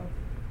 I don't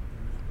think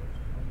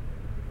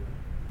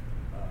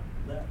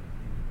left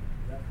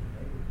the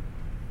neighborhood.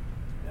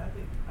 And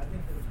I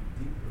think there's a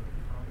deeper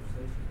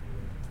conversation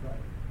here.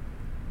 Right.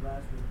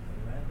 Last week when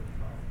Randall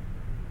talked,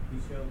 he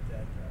showed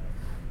that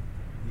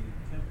the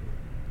temple,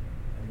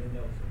 and then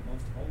there was a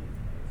most holy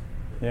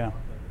place. Yeah.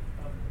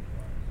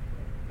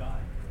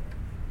 God.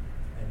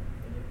 And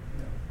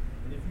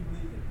if you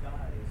believe that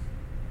God is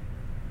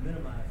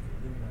minimized to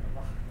living our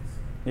lives.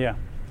 Yeah.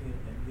 And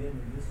then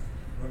in this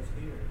verse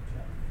here in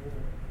chapter 4,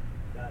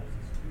 God is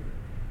a spirit.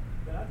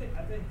 But I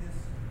think the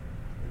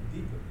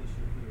deeper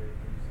issue here is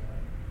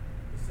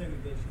the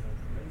segregation of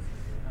the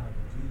races and how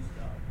the Jews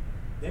thought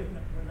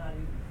were not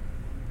even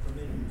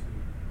permitted to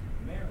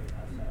marry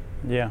outside of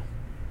the Yeah.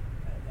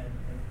 And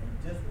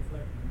just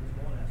reflecting this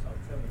morning, I saw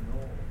Trevor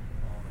Noah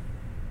on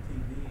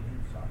TV, and he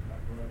was talking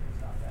about growing up in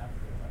South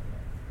Africa, like a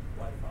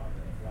white father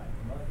and a black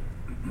mother,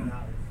 and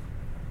how his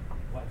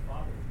white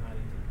father was not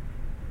even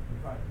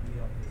required to be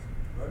on his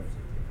birth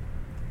certificate.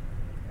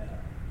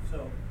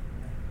 So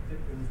it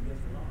was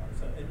against the law.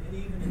 So and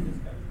even in this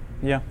country,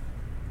 we Yeah.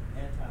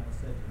 have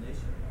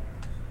anti-miscegenation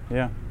laws.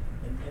 Yeah.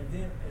 And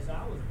then as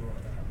I was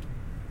growing up,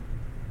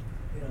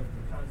 the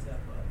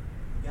concept of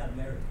you got to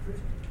marry a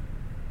Christian.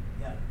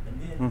 And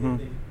then Mhm.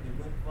 they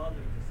went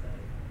further to say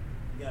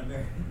you got to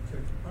marry the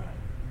Church of Christ.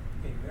 You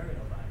can't marry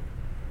nobody.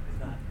 It's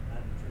not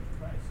the Church of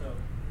Christ. So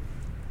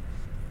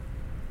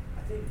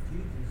I think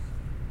Jesus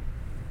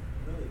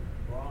really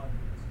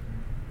broadens,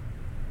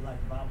 like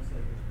the Bible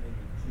says, there's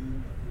maybe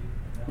Jew, a Greek,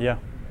 a male, Yeah.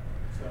 a female.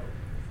 So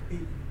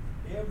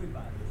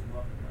everybody is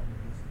welcome under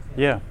this tent.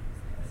 Yeah.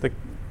 The-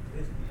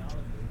 His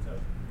theology. And so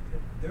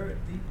there are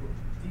deeper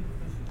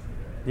issues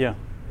here. And Yeah.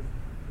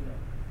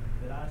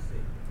 that I see.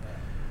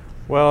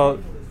 Well,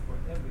 Table is for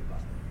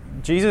everybody.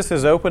 Jesus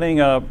is opening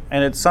up,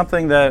 and it's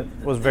something that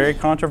was very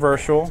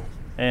controversial,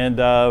 and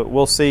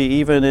we'll see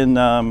even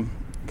in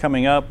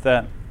coming up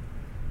that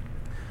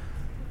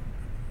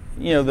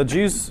the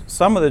Jews,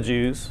 some of the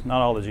Jews,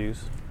 not all the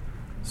Jews,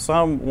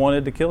 some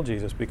wanted to kill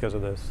Jesus because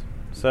of this.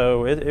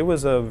 So it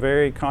was a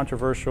very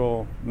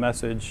controversial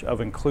message of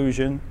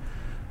inclusion,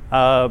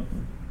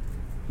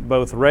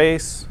 both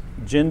race,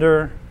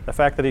 gender, the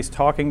fact that he's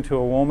talking to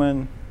a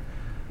woman.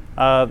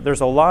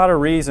 There's a lot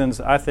of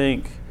reasons, I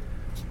think.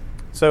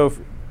 So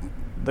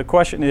the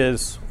question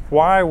is,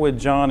 why would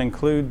John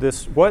include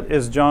this? What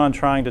is John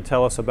trying to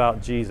tell us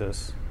about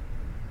Jesus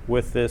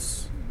with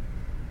this,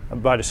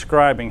 by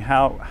describing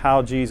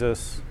how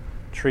Jesus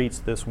treats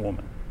this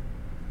woman?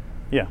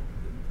 Yeah.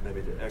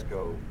 Maybe to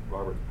echo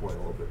Robert's point a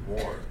little bit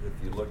more,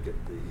 if you look at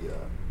the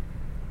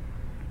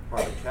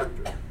prior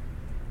chapter,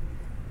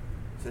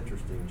 it's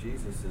interesting.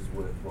 Jesus is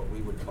with what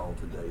we would call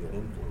today an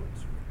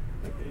influencer.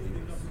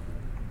 Nicodemus.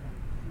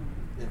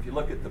 If you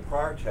look at the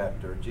prior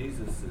chapter,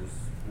 Jesus is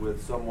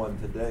with someone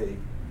today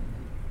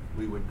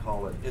we would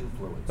call an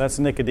influencer. That's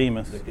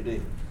Nicodemus.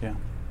 Nicodemus. Yeah.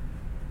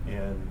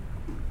 And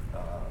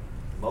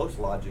most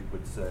logic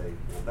would say,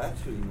 well,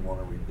 that's who you want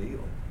to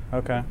reveal.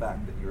 Okay. The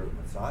fact that you're a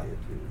Messiah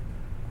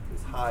to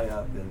is high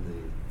up in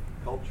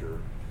the culture,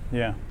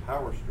 Yeah.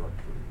 power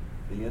structure,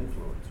 the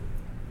influencer.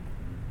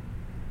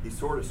 He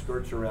sort of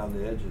skirts around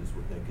the edges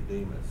with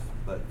Nicodemus,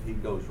 but he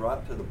goes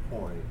right to the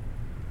point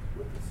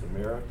with the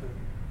Samaritan,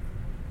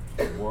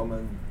 a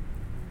woman,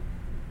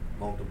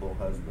 multiple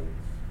husbands.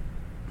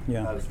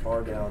 Yeah. Not as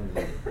far down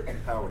the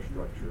power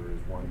structure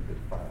as one could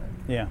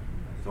find. Yeah.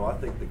 So I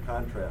think the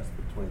contrast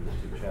between the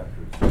two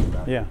chapters is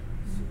not Yeah.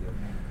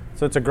 significant.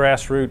 So it's a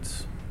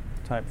grassroots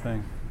type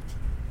thing.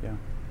 Yeah.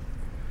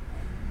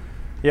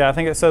 Yeah, I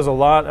think it says a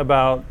lot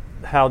about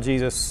how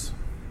Jesus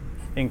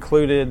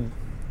included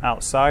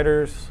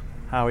outsiders,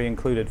 how he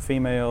included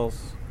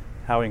females,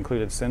 how he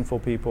included sinful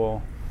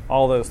people,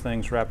 all those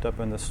things wrapped up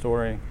in the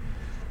story.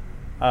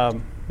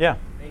 Yeah.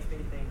 Makes me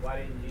think, why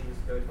didn't Jesus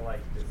go to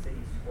like the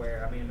city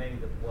square? I mean, maybe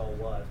the well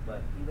was,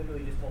 but he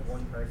literally just told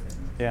one person.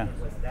 Yeah. And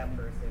it was that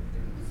person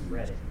who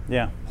spread it.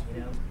 Yeah.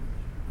 You know?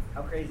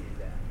 How crazy is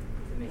that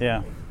to me?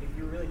 Yeah. If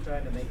you're really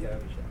trying to make a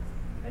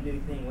new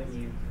thing, when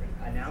you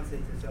announce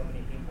it to so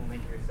many people,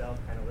 make yourself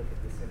kind of look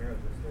at the center of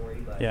the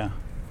story, but Yeah.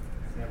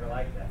 it's never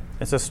like that.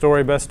 It's a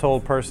story best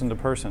told person to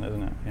person,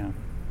 isn't it? Yeah.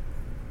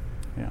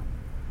 Yeah.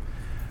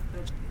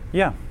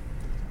 Yeah.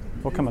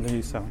 We'll come to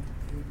you, Sally.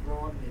 You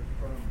broadened it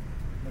from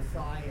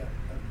Messiah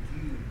of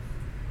Jews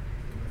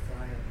to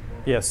Messiah of the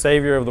world. Yeah,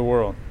 Savior of the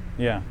world.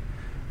 Yeah.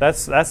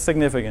 That's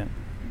significant.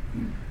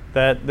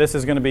 That this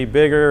is going to be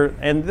bigger.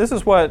 And this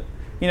is what,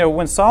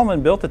 when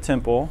Solomon built the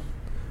temple,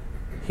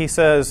 he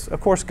says, of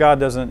course,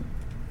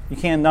 you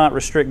cannot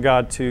restrict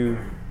God to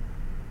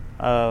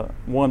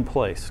one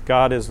place.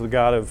 God is the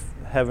God of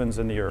heavens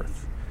and the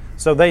earth.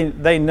 So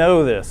they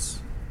know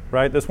this,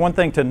 right? There's one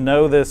thing to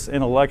know this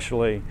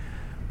intellectually,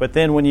 but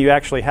then when you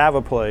actually have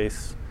a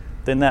place,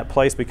 then that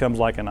place becomes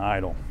like an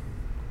idol.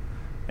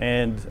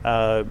 And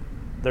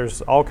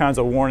there's all kinds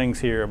of warnings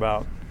here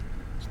about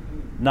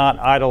not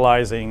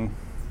idolizing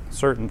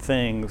certain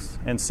things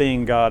and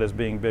seeing God as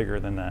being bigger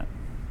than that.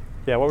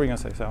 Yeah, what were you going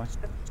to say, Sally?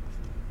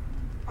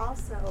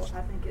 Also,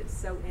 I think it's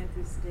so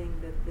interesting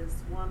that this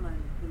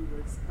woman who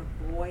was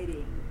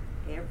avoiding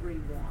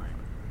everyone,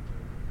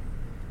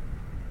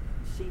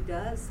 she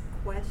does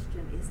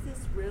question, is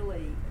this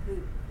really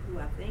who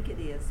I think it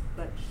is?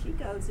 But she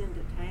goes into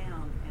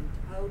town and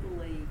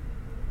totally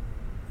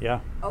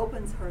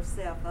opens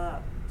herself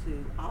up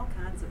to all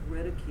kinds of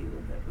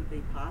ridicule that would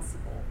be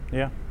possible.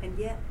 Yeah. And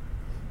yet,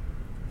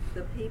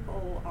 the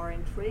people are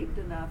intrigued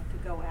enough to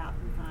go out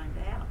and find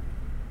out.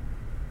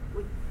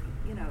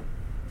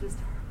 Just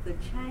the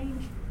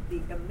change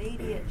the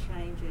immediate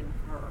change in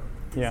her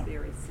is Yeah.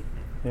 very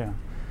significant. Yeah.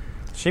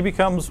 She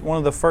becomes one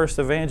of the first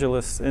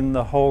evangelists in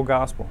the whole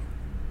gospel.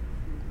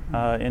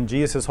 In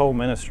Jesus' whole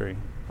ministry,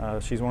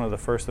 she's one of the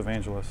first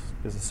evangelists,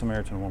 is a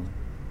Samaritan woman.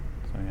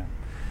 So, yeah.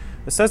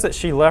 It says that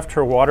she left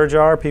her water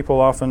jar. People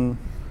often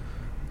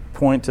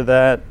point to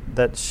that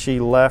she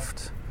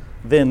left,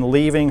 then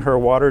leaving her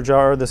water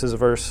jar. This is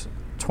verse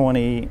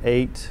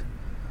 28.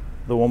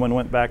 The woman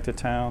went back to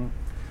town.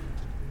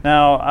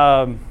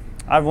 Now,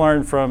 I've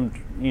learned from,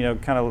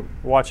 kind of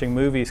watching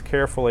movies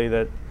carefully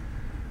that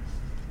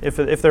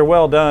if they're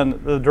well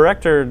done, the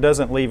director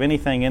doesn't leave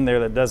anything in there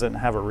that doesn't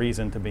have a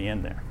reason to be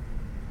in there.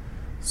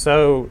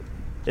 So,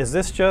 is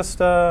this just,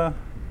 hey,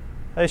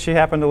 she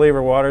happened to leave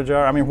her water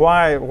jar? I mean,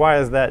 why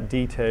is that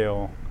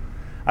detail?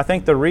 I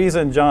think the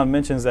reason John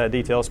mentions that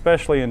detail,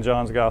 especially in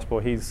John's gospel,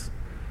 he's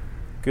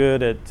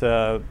good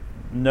at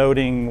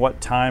noting what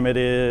time it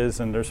is,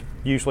 and there's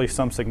usually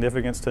some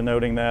significance to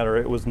noting that, or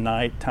it was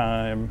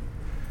nighttime.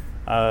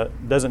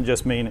 Doesn't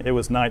just mean it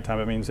was nighttime.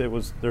 It means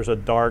there's a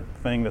dark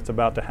thing that's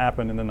about to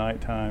happen in the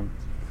nighttime,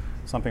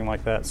 something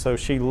like that. So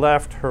she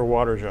left her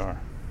water jar.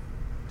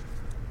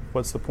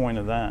 What's the point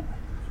of that?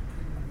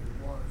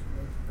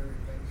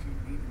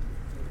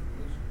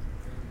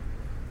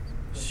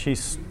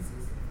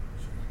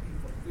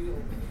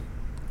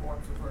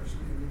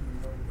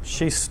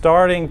 She's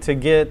starting to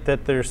get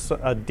that there's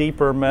a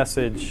deeper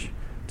message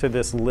to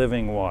this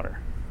living water.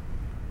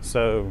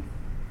 So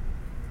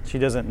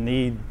she's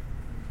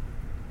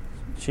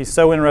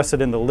so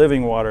interested in the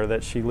living water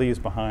that she leaves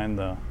behind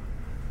the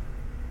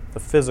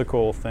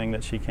physical thing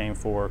that she came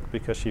for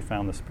because she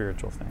found the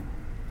spiritual thing.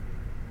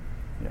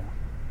 Yeah.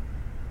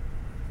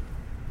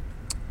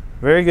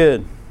 Very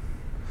good.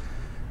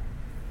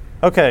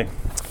 Okay.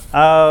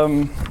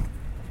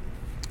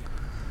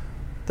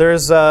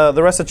 There's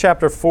the rest of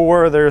chapter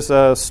 4. There's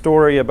a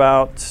story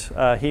about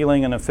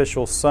healing an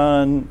official's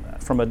son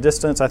from a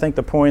distance. I think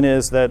the point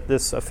is that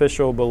this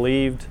official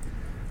believed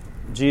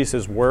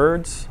Jesus'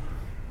 words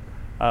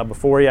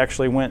before he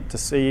actually went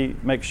to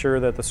make sure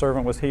that the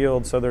servant was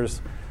healed. So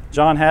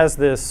John has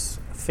this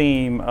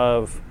theme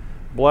of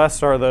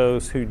blessed are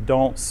those who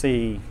don't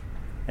see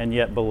and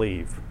yet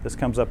believe. This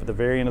comes up at the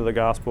very end of the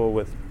gospel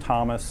with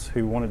Thomas,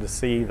 who wanted to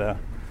see the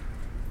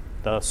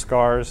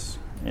scars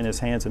in his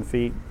hands and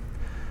feet.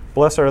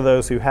 Blessed are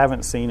those who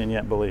haven't seen and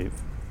yet believe.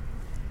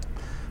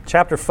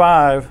 Chapter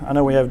 5, I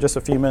know we have just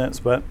a few minutes,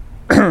 but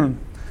it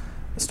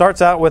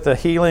starts out with a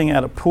healing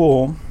at a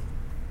pool.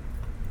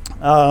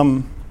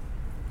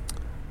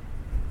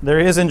 There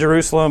is in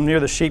Jerusalem near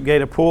the Sheep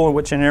Gate a pool,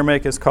 which in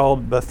Aramaic is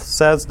called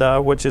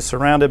Bethesda, which is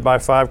surrounded by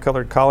 5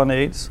 colored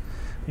colonnades.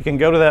 You can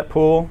go to that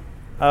pool.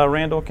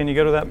 Randall, can you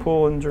go to that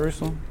pool in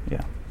Jerusalem?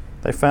 Yeah,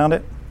 they found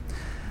it.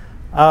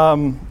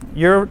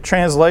 Your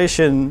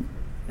translation,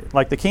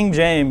 like the King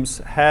James,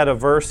 had a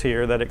verse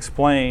here that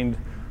explained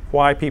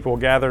why people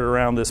gathered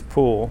around this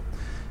pool.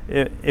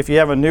 If you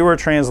have a newer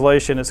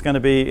translation, it's going to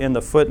be in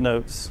the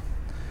footnotes.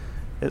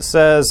 It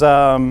says,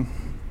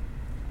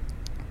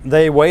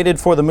 they waited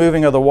for the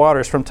moving of the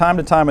waters. From time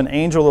to time, an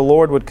angel of the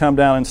Lord would come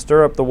down and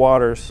stir up the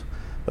waters.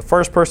 The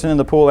first person in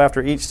the pool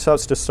after each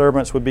such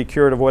disturbance would be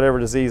cured of whatever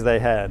disease they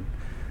had.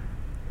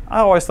 I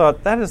always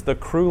thought that is the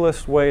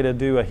cruelest way to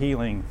do a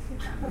healing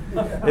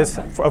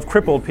of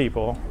crippled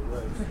people.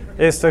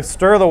 Is to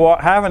stir the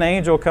water, have an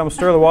angel come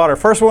stir the water.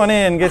 First one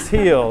in gets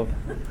healed.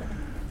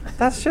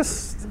 That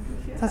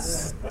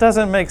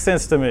doesn't make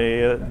sense to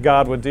me.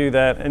 God would do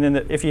that. And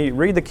then if you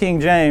read the King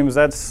James,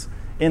 that's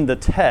in the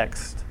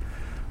text.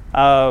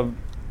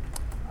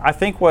 I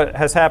think what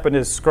has happened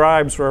is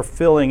scribes were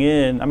filling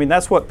in. I mean,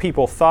 that's what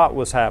people thought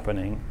was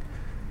happening.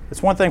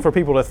 It's one thing for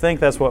people to think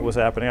that's what was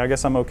happening. I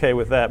guess I'm okay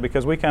with that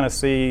because we kind of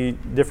see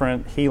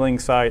different healing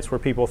sites where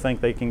people think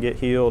they can get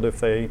healed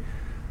if they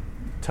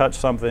touch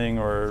something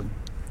or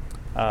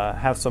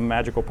have some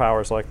magical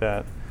powers like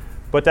that.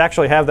 But to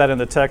actually have that in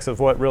the text of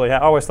what really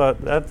happened, I always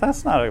thought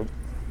that's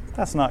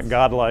not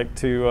godlike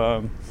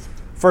to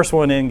first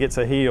one in gets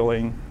a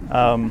healing.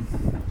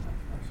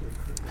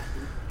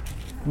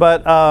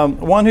 But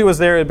one who was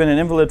there had been an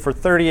invalid for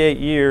 38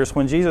 years.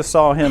 When Jesus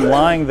saw him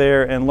lying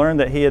there and learned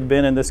that he had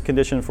been in this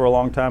condition for a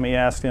long time, he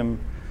asked him,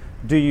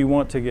 "Do you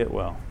want to get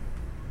well?"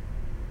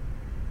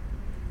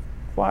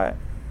 Why?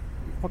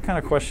 What kind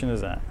of question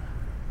is that?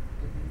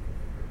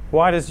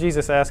 Why does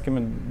Jesus ask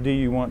him, "Do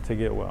you want to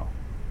get well?"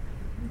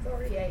 In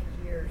 38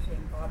 years, he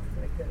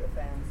possibly could have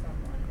found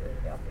someone who would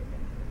help him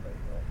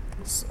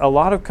into the A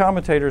lot of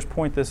commentators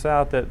point this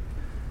out, that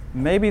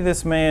maybe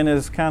this man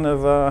is kind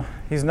of,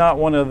 he's not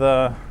one of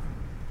the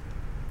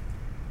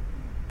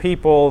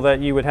people that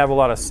you would have a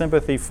lot of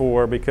sympathy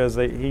for because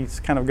he's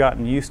kind of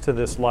gotten used to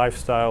this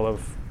lifestyle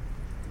of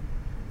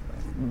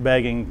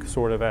begging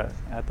sort of at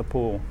the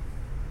pool.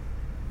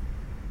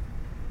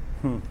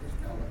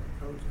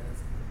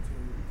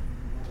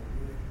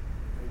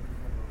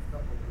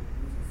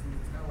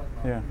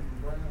 Yeah.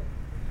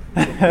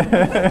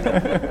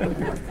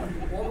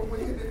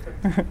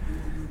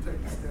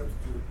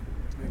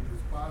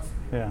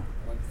 Yeah.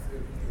 Like I said,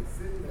 he was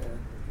sitting there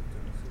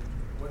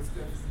what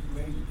steps he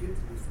made to get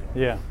to this life.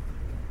 Yeah.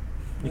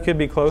 You could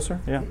be closer.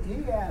 Yeah.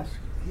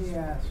 He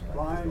asked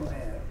blind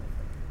men,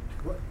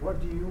 what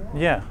do you want?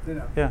 Yeah. You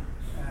know? Yeah.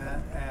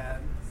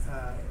 And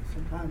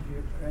sometimes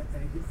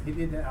he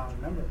did that on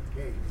a number of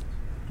occasions.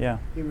 Yeah.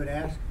 He would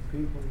ask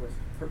people with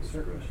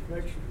certain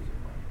restrictions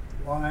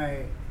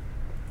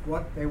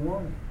what they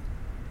wanted.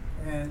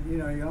 And,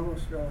 you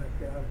almost feel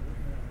like,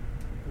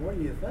 what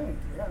do you think?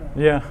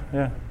 Yeah,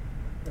 yeah.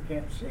 I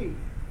can't see,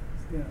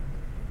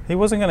 He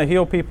wasn't going to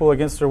heal people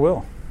against their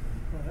will.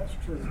 Well, that's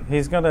true.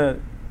 He's going to,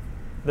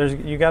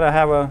 you got to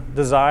have a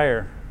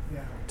desire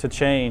Yeah. to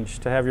change,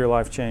 to have your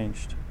life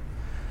changed.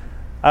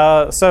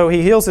 So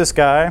he heals this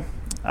guy.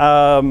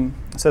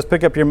 Says,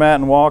 pick up your mat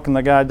and walk, and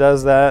the guy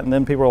does that. And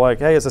then people are like,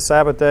 hey, it's a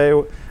Sabbath day.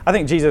 I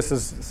think Jesus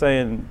is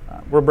saying,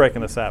 we're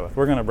breaking the Sabbath.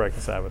 We're going to break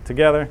the Sabbath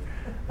together.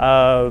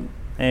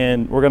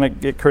 And we're going to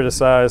get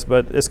criticized,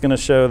 but it's going to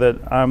show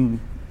that I'm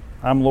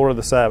Lord of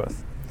the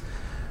Sabbath.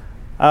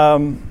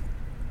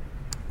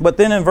 But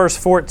then in verse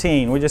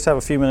 14, we just have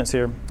a few minutes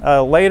here.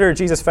 Later,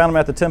 Jesus found him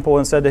at the temple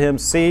and said to him,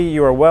 see,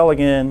 you are well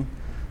again.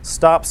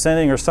 Stop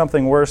sinning or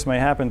something worse may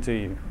happen to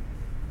you.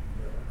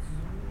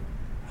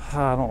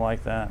 I don't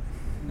like that.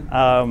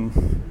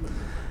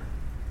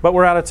 But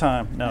we're out of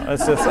time. No,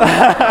 it's just...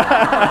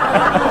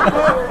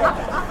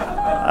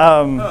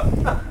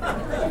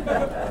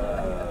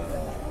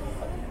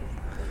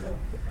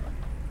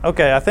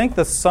 Okay, I think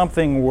the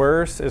something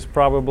worse is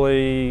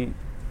probably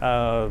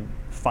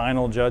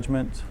final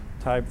judgment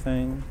type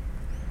thing.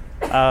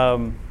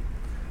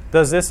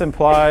 Does this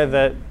imply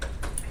that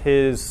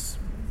his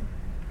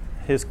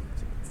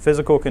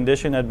physical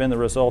condition had been the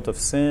result of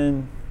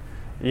sin?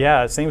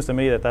 Yeah, it seems to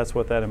me that that's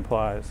what that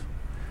implies.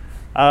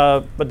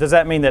 But does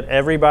that mean that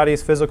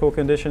everybody's physical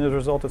condition is a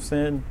result of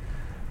sin?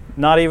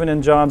 Not even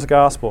in John's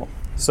gospel.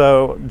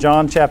 So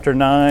John chapter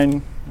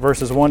 9,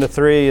 verses 1 to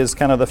 3 is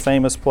kind of the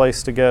famous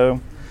place to go.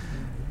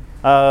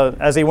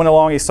 As he went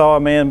along, he saw a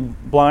man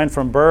blind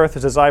from birth.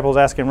 His disciples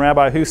asked him,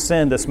 Rabbi, who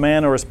sinned, this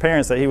man or his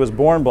parents, that he was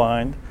born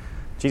blind?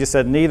 Jesus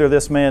said, neither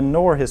this man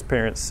nor his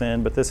parents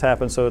sinned, but this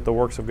happened so that the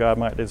works of God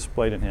might be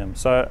displayed in him.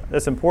 So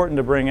it's important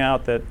to bring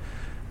out that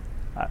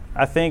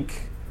I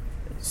think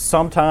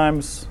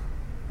sometimes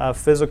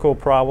physical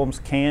problems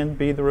can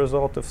be the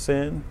result of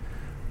sin.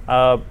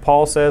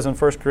 Paul says in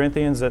 1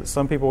 Corinthians that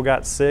some people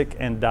got sick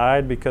and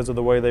died because of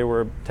the way they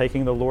were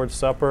taking the Lord's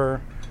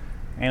Supper.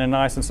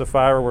 Ananias and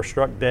Sapphira were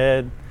struck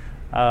dead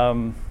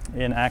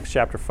in Acts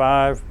chapter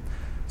 5.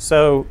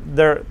 So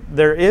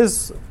there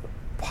is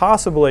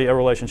possibly a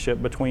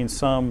relationship between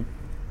some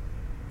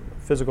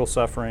physical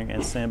suffering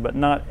and sin, but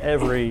not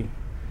every.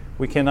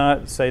 We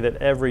cannot say that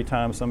every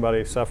time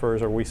somebody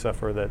suffers or we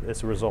suffer that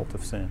it's a result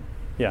of sin.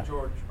 Yeah.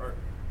 George,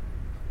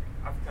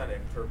 I've kind of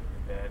interpreted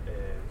that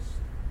as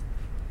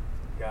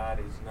God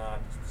is not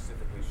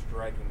specifically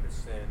striking the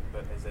sin,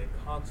 but as a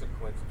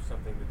consequence of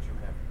something that you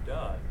have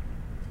done.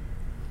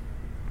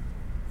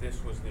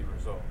 This was the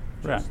result.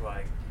 Just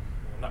like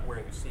not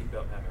wearing a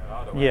seatbelt and having an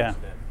auto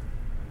accident.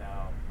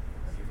 Now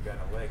you've got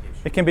a leg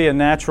issue. It can be a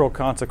natural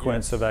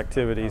consequence of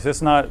activities.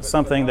 It's not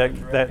something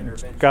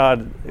that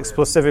God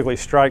specifically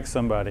strikes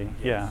somebody.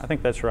 Yeah, I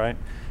think that's right.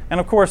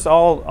 And of course,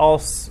 all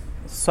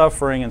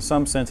suffering in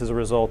some sense is a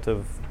result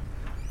of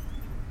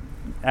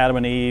Adam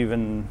and Eve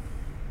and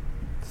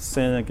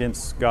sin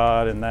against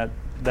God, and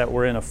that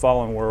we're in a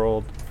fallen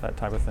world, that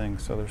type of thing.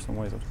 So there's some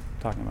ways of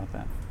talking about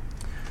that.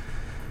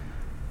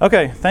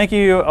 Okay, thank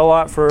you a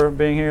lot for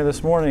being here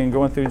this morning and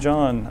going through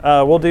John.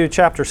 We'll do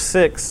chapter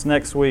 6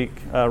 next week.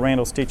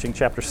 Randall's teaching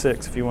chapter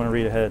 6 if you want to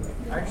read ahead.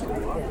 I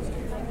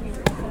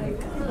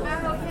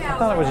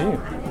thought it was you.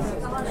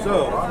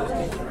 So,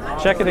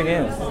 check it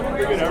again.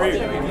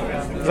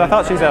 Because I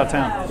thought she's out of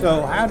town.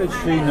 So how did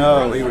she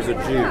know he was a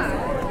Jew?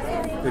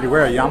 Did he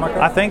wear a yarmulke?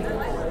 I think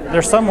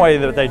there's some way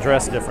that they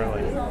dress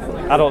differently.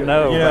 I don't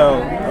know. You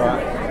know,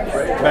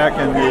 back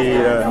in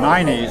the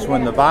 90s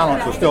when the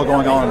violence was still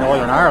going on in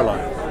Northern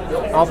Ireland,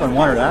 I often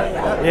wondered that.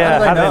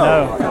 How do they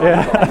know?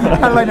 Yeah.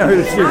 How do they know who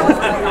to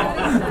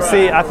shoot?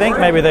 See, I think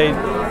maybe they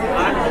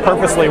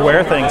purposely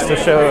wear things to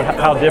show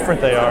how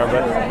different they are.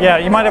 But yeah,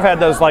 you might have had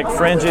those like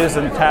fringes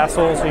and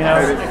tassels, you know.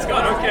 It's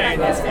gone okay.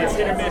 It's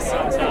hit or miss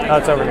sometimes. Oh,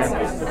 it's over here.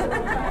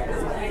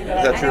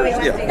 That's yours?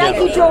 Yeah. Thank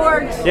you,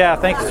 George. Yeah,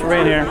 thanks for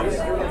being here.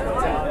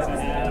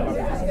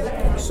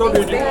 So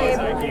did you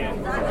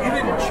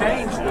didn't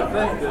change the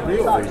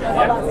deal. I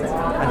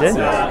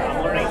didn't.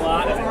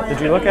 Did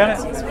you look at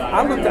it?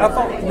 I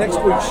thought next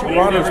week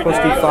Ron was supposed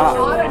to do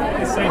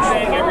 5. Same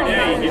thing every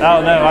day.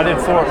 Oh no, I did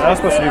 4. I was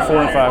supposed to do 4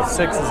 and 5.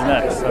 6 is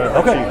next. So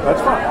okay,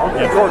 that's fine.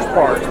 Yeah. George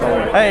Parks.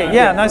 Hey,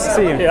 yeah, nice to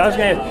see you. Yeah, I was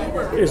going to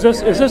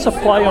ask, is this a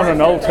play on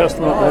an Old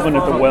Testament woman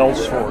at the well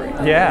story?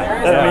 Yeah.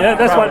 I mean,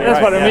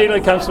 that's what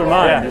immediately comes to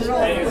mind. Is,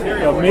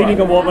 meeting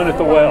a woman at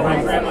the well,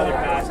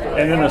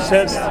 and in a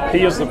sense,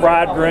 he is the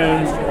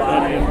bridegroom.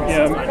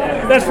 And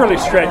that's really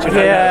stretching.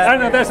 Yeah, I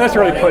know that's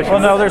really pushing. Well,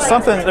 no,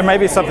 there may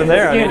be something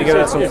there. I need to give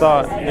that some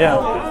thought. Yeah.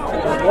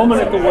 woman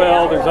at the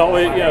well. There's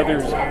always,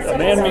 there's a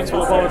man meets a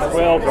woman at the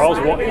well. Draws,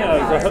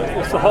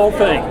 it's the whole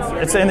thing.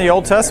 It's in the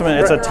Old Testament.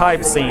 It's a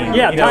type scene.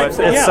 Yeah, type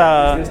scene.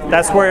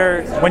 That's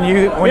where when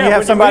you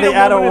have somebody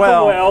at a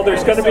well,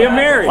 there's going to be a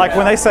marriage. Like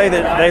when they say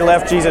that they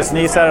left Jesus and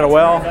he sat at a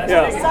well,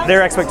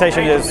 their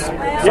expectation is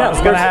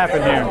something's going to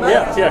happen here.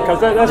 Yeah, because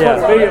that's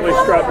what immediately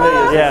struck me.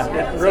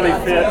 It really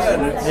fits.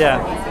 And it's,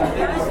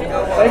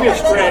 maybe a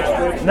stretch.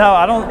 But no,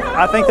 I don't.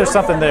 I think there's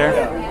something there.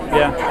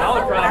 Yeah.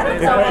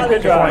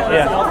 Good point.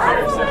 Yeah.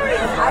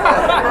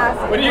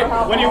 When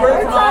you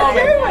work from home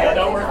and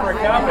don't work for a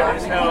company,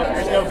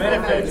 there's no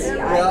benefits.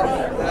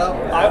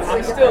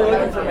 I'm still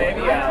looking for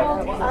maybe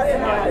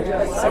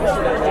some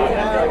sort of job.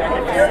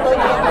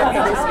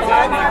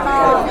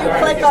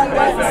 Click on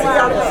that and see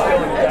how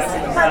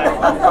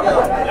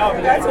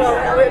that's what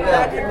I went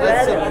back and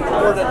read it.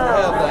 Important to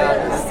have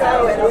that. So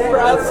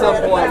at some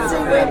point. Let's see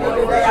Wendy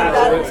today. I've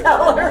got to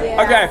tell her.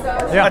 Okay,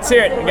 let's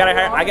hear it.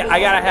 I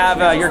gotta have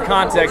your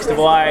context of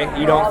why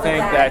you don't think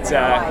that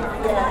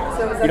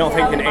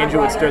an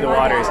angel would stir the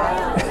waters.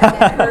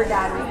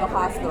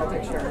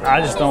 I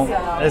just don't.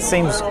 It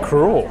seems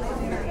cruel.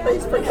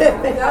 Please forgive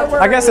me.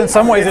 I guess in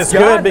some ways it's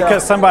good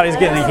because somebody's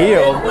getting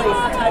healed.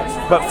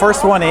 But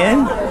first one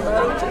in?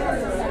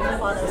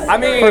 I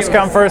mean, first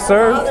come, first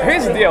served.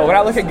 Here's the deal. When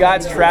I look at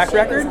God's track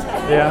record,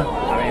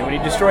 when he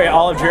destroyed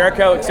all of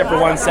Jericho except for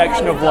one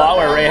section of law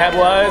where Rahab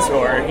was,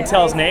 or he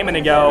tells Naaman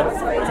to go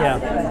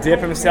dip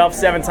himself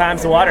 7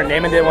 times in water.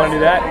 Naaman didn't want to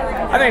do that.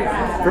 I think,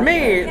 for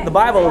me, the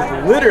Bible is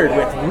littered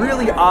with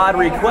really odd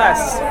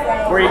requests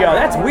where you go,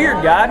 that's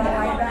weird, God.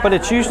 But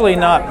it's usually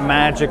not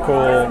magical.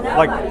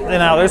 Like,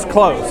 there's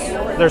close.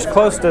 There's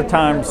close to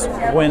times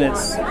when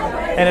it's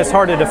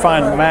hard to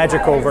define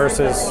magical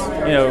versus,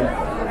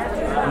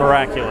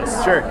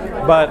 miraculous. Sure.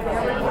 But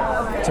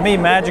to me,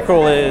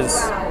 magical is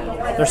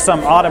there's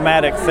some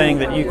automatic thing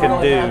that you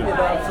can do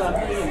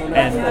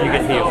and you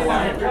get healed.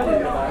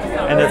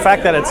 And the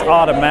fact that it's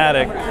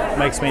automatic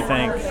makes me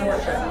think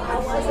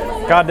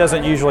God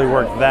doesn't usually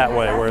work that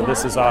way, where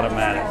this is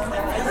automatic. I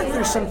feel like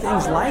there's some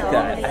things like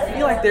that. I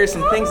feel like there's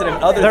some things that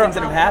have things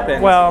that have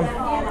happened. Well,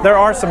 there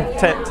are some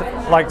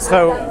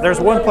so there's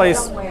one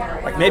place.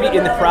 Like maybe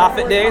in the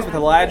prophet days with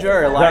Elijah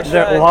or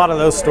Elisha. A lot of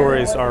those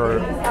stories are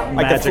like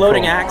magical. The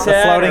floating axe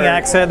head. The floating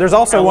axe head. There's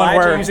also Elijah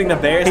one where using the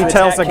bears he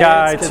tells a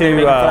guy to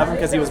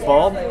because he was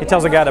bald. He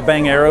tells a guy to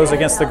bang arrows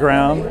against the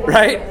ground.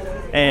 Right.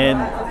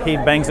 And he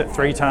bangs it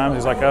 3 times.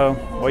 He's like, oh,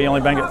 well, you only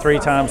banged it 3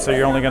 times, so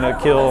you're only going to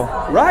kill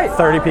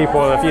 30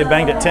 people. If you had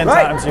banged it 10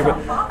 times, you would.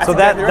 So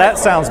that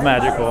sounds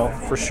magical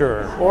for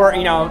sure. Or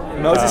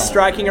Moses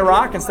striking a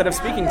rock instead of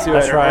speaking to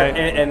that's it. Right.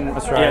 And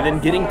that's right. Then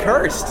getting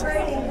cursed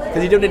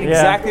because he did it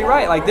exactly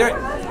right. Like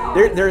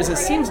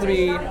seems to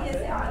be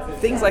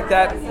things like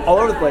that all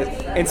over the place.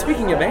 And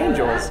speaking of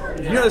angels,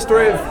 you know the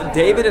story of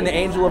David and the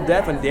angel of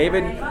death? When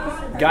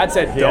God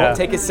said, don't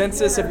take a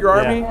census of your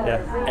army.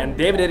 And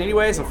David did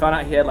anyways and found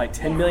out he had like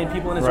 10 million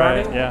people in his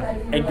army.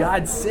 And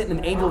God sent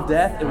an angel of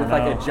death and with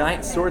like a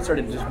giant sword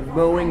started just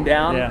mowing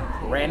down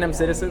random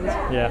citizens.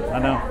 Yeah, I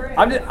know.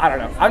 I don't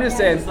know. I'm just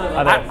saying,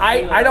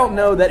 I don't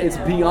know that it's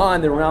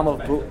beyond the realm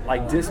of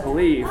like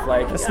disbelief.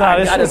 Like, it's not.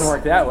 God doesn't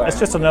work that way. It's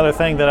just another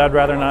thing that I'd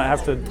rather not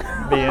have to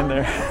be in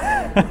there.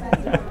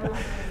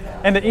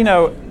 And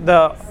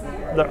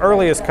the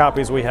earliest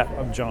copies we have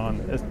of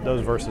John,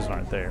 those verses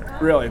aren't there.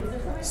 Really?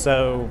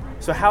 So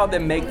how did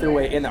they make their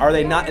way in? Are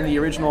they not in the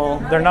original?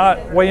 They're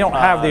not. Well, you don't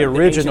have the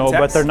original,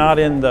 but they're not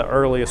in the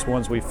earliest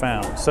ones we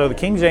found. So the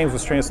King James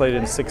was translated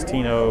in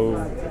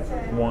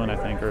 1601, I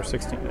think, or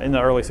in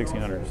the early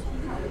 1600s.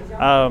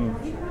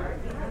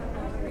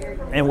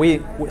 And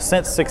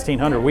since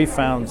 1600, we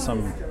found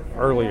some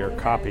earlier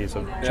copies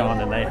of John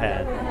than they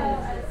had,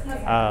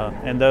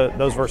 and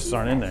those verses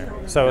aren't in there.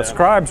 So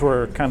scribes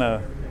were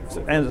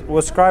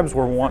what scribes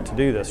were wont to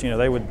do this.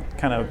 They would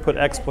kind of put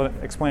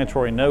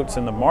explanatory notes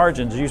in the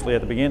margins, usually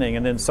at the beginning,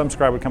 and then some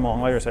scribe would come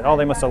along later and say, "Oh,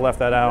 they must have left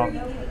that out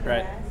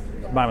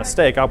by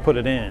mistake. I'll put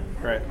it in."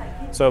 Right.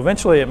 So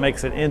eventually, it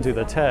makes it into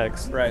the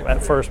text. Right.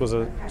 At first, was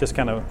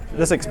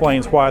this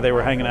explains why they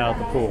were hanging out at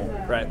the pool.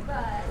 Right.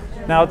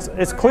 Now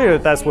it's clear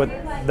that that's what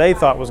they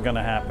thought was going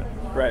to happen.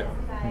 Right.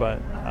 But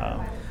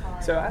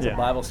so as a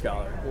Bible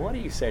scholar, what do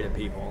you say to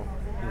people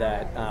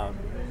that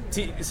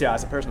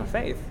as a person of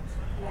faith?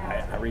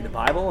 I read the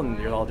Bible, and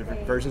there's all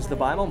different versions of the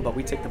Bible, but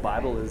we take the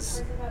Bible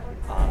as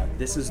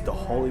this is the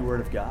holy word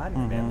of God.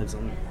 Mm-hmm. Man lives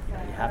on.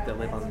 You have to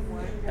live on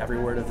every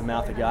word of the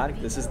mouth of God.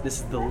 This is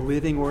the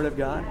living word of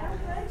God.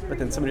 But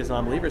then somebody who's a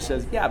non-believer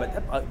says, yeah, but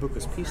that book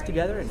was pieced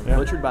together and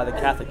butchered by the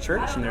Catholic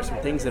Church, and there's some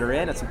things that are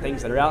in and some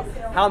things that are out.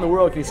 How in the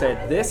world can you say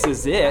this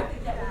is it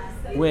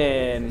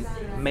when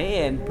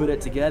man put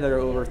it together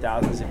over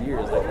thousands of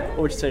years? Like, what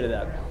would you say to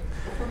that?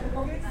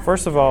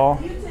 First of all,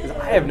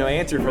 I have no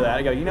answer for that.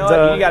 I go,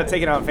 what? You got to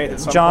take it on faith at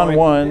some John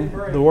point.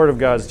 1, the Word of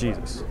God is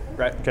Jesus.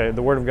 Right. Okay,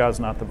 the Word of God is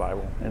not the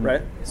Bible.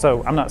 Right.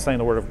 So I'm not saying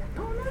the Word of.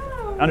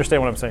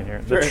 Understand what I'm saying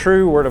here. The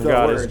true Word of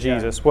God is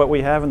Jesus. Yeah. What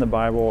we have in the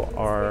Bible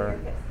are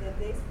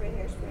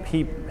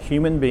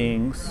human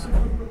beings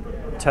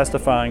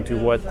testifying to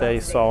what they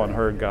saw and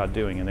heard God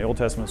doing. In the Old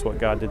Testament, it's what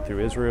God did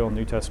through Israel.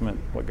 New Testament,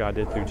 what God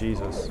did through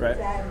Jesus. Right.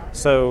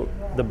 So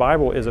the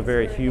Bible is a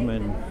very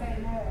human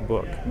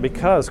book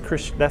because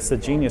that's the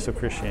genius of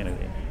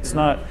Christianity.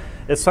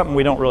 It's something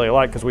we don't really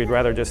like because we'd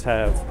rather just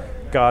have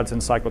God's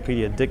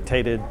encyclopedia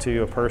dictated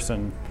to a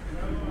person.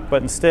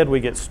 But instead we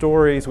get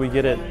stories, we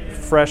get it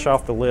fresh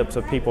off the lips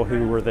of people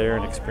who were there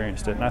and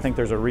experienced it. And I think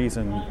there's a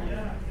reason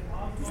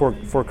for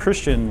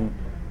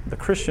the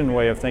Christian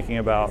way of thinking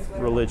about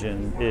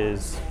religion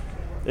is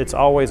it's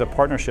always a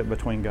partnership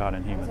between God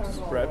and humans.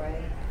 Right.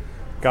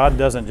 God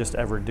doesn't just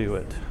ever do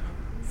it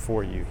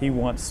for you. He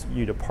wants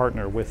you to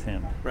partner with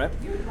Him. Right.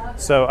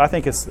 So I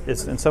think it's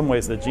in some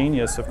ways the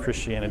genius of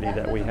Christianity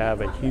that we have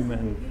a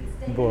human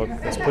book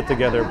that's put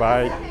together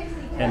by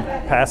and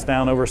passed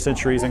down over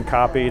centuries and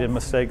copied, and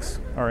mistakes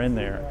are in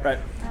there. Right.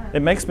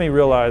 It makes me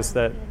realize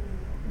that,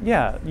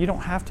 yeah, you don't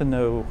have to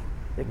know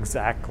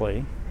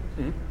exactly.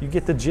 Mm-hmm. You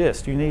get the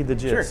gist. You need the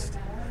gist.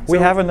 Sure. We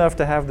have enough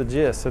to have the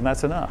gist, and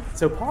that's enough.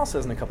 So Paul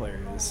says in a couple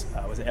areas,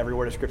 was it every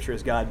word of Scripture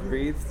is God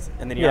breathed?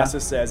 And then he also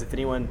says, if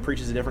anyone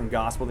preaches a different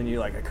gospel than you,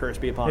 like a curse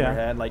be upon their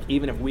head. Like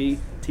even if we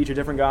teach a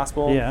different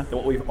gospel than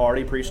what we've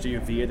already preached to you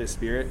via the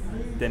Spirit,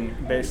 then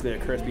basically a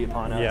curse be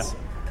upon us.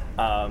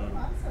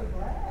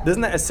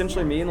 Doesn't that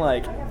essentially mean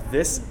like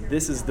this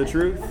is the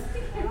truth?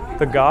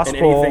 The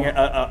gospel, and anything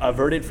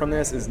averted from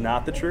this is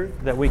not the truth?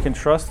 That we can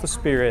trust the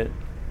Spirit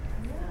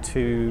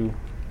to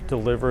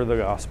deliver the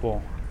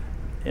gospel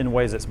in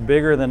ways that's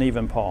bigger than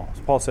even Paul.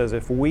 Paul says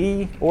if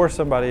we or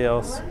somebody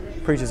else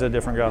preaches a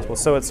different gospel.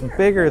 So it's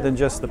bigger than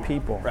just the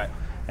people. Right.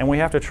 And we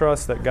have to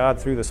trust that God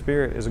through the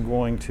Spirit is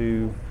going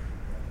to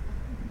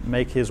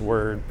make His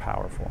word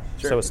powerful.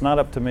 Sure. So it's not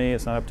up to me,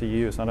 it's not up to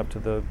you, it's not up to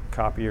the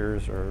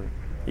copiers or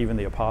even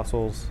the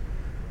apostles.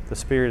 The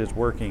Spirit is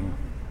working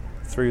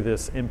through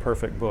this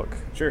imperfect book.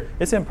 Sure.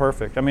 It's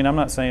imperfect. I mean, I'm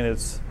not saying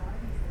it's,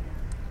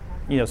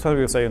 some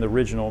people say in the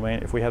original,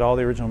 if we had all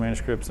the original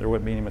manuscripts, there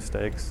wouldn't be any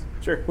mistakes.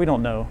 Sure. We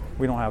don't know.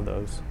 We don't have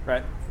those.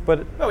 Right.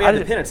 But we have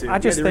the Pentateuch. I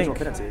just think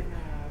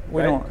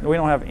we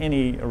don't have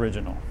any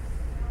original.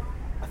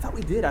 I thought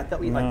we did. I thought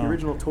we like the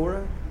original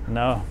Torah.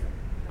 No.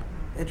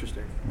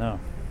 Interesting. No.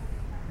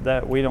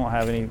 That we don't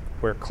have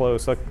anywhere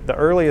close. Like the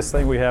earliest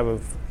thing we have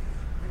of.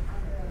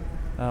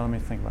 Let me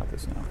think about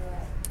this now.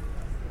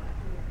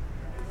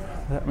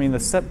 I mean, the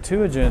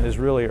Septuagint is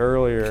really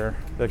earlier.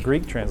 The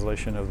Greek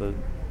translation of the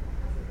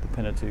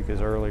Pentateuch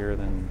is earlier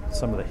than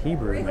some of the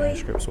Hebrew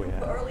manuscripts we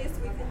have. The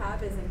earliest we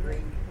have is in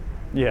Greek.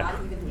 Yeah.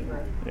 Not even Hebrew.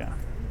 Yeah.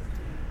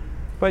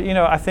 But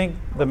I think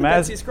the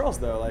Dead Sea Scrolls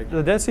though,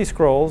 the Dead Sea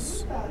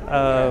Scrolls,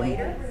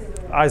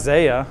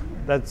 Isaiah.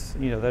 That's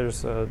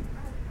there's a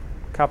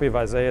copy of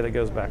Isaiah that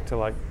goes back to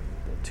like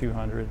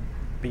 200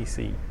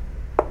 BC.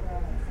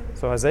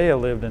 So Isaiah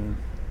lived in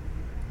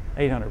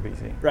 800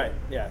 BC. Right.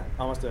 Yeah.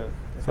 Almost a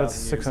so that's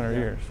 600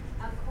 years.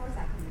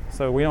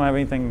 So we don't have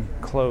anything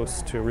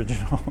close to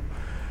original,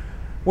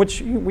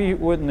 which we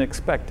wouldn't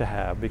expect to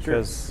have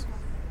because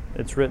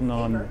it's written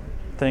on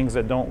things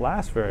that don't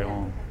last very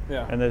long.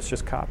 Yeah. And it's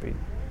just copied.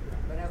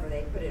 Whatever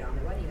they put it on,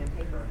 it wasn't even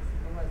paper.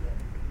 What was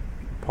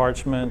it?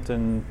 Parchment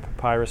and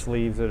papyrus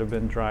leaves that have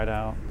been dried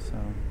out. So,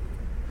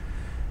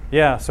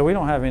 yeah. So we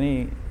don't have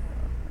any.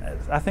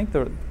 I think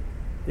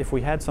if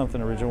we had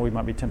something original, we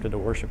might be tempted to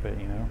worship it.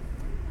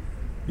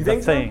 You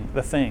think so?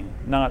 The thing,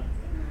 not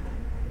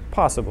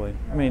possibly.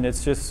 I mean, it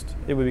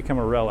would become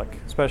a relic,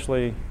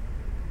 especially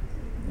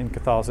in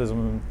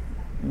Catholicism.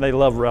 They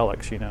love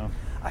relics,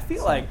 I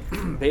feel like,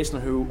 based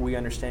on who we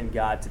understand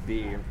God to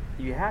be,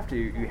 you have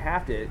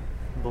to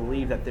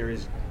believe that there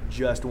is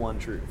just one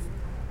truth.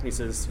 He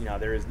says,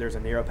 there's a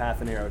narrow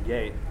path, a narrow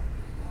gate.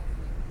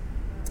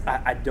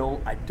 I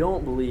don't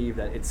believe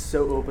that it's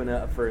so open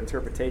up for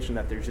interpretation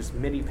that there's just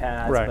many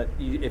paths. Right. But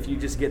if you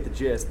just get the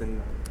gist,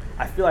 then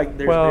I feel like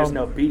there's an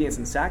obedience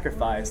and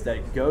sacrifice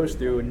that goes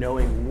through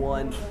knowing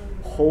one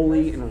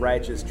holy and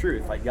righteous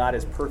truth. Like God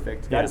is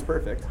perfect. God is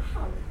perfect.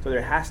 So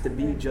there has to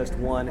be just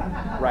one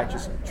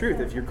righteous truth.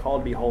 If you're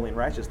called to be holy and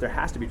righteous, there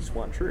has to be just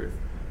one truth.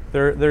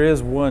 There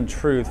is one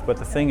truth, but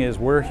the thing is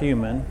we're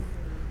human,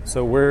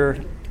 so we're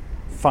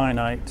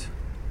finite,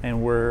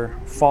 and we're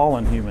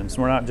fallen humans.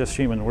 We're not just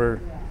human, we're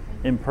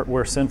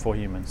sinful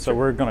humans. So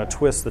we're going to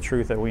twist the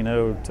truth that we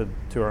know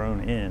to our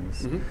own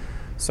ends. Mm-hmm.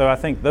 So I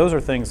think those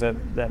are things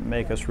that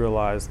make us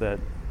realize that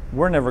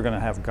we're never going to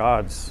have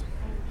God's.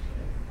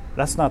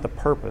 That's not the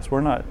purpose.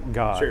 We're not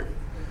God. Sure.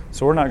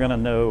 So we're not going to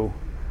know.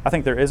 I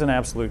think there is an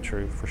absolute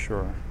truth for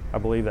sure. I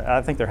believe that.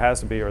 I think there has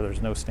to be, or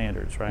there's no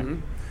standards, right?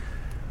 Mm-hmm.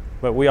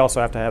 But we also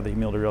have to have the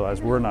humility to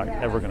realize we're not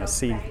ever going to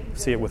see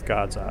it with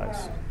God's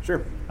eyes.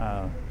 Sure.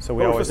 So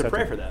we always have to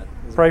pray for that.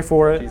 Pray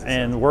for it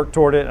and work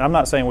toward it. I'm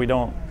not saying we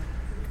don't.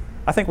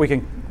 I think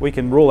we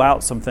can rule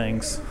out some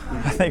things.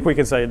 I think we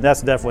can say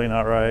that's definitely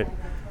not right,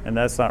 and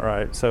that's not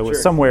right. So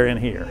it's somewhere in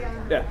here.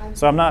 Yeah.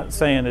 So I'm not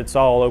saying it's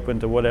all open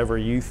to whatever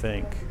you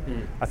think.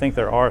 I think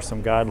there are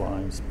some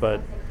guidelines, but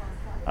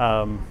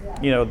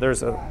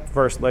there's a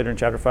verse later in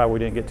chapter 5 we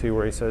didn't get to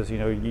where he says,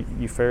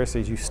 you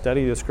Pharisees, you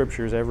study the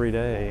scriptures every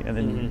day, and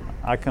then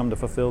I come to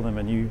fulfill them,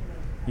 and you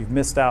you've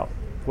missed out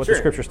what Sure. the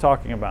Scripture's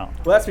talking about.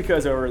 Well, that's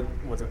because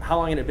how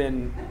long had it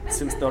been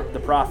since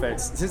the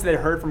prophets, since they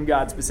heard from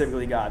God,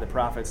 specifically God, the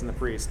prophets and the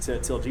priests,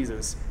 till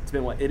Jesus? It's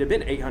been what? It had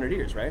been 800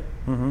 years, right?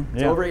 Mm-hmm.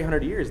 So over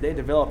 800 years, they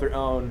developed their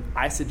own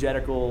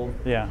eisegetical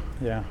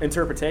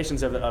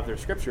interpretations of their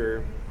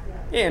Scripture,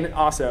 and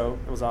also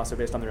it was also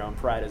based on their own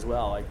pride as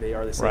well. Like they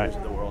are the saviors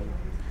of the world.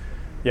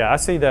 Yeah, I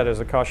see that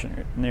as a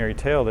cautionary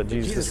tale that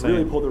Jesus is saying.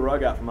 Really pulled the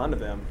rug out from under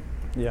them.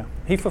 Yeah,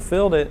 he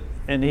fulfilled it,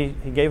 and he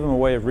gave them a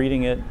way of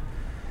reading it.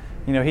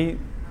 You know,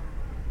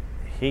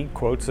 he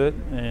quotes it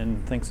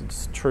and thinks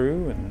it's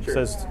true and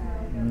says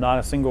not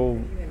a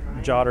single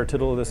jot or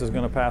tittle of this is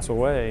going to pass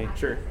away.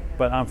 Sure.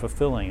 But I'm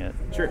fulfilling it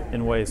Sure.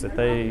 in ways that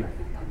they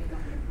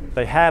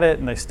had it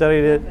and they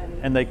studied it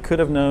and they could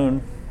have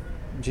known.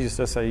 Jesus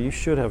does say, you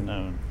should have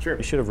known. Sure.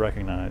 You should have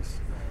recognized,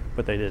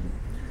 but they didn't.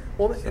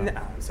 Well,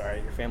 I'm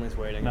sorry, your family's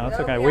waiting. No, it's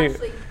okay.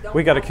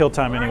 We got to kill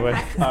time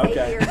anyway.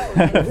 Okay.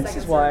 This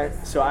is why.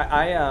 So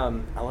I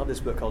love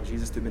this book called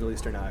Jesus Through Middle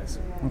Eastern Eyes.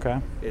 Okay.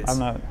 I'm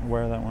not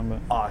aware of that one,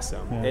 but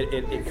awesome. Yeah.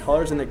 It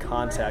colors in the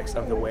context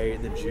of the way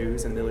the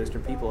Jews and Middle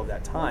Eastern people of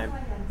that time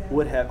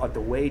would have,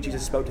 the way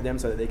Jesus spoke to them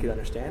so that they could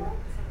understand,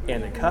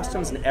 and the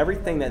customs and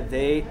everything that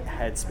they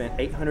had spent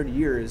 800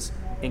 years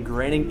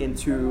ingraining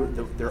into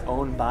their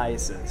own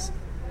biases.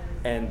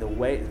 And the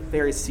way the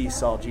Pharisees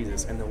saw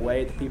Jesus, and the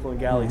way the people in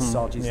Galilee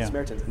saw Jesus and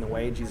Samaritans, and the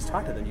way Jesus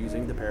talked to them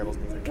using the parables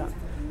and things like that.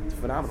 It's a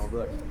phenomenal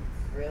book.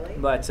 Really?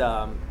 But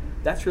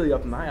that's really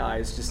opened my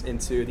eyes just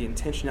into the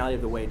intentionality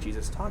of the way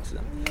Jesus talks to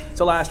them.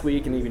 So last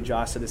week, and even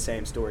Josh said the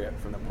same story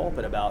from the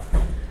pulpit about,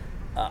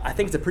 I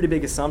think it's a pretty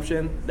big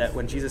assumption that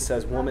when Jesus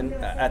says woman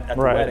at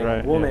the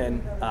wedding,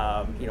 woman,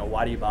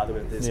 why do you bother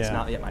with this? It's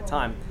not yet my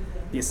time.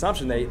 The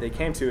assumption they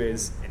came to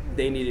is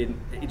they needed,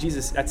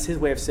 Jesus, that's his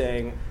way of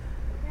saying,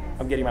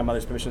 I'm getting my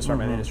mother's permission to start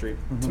my ministry.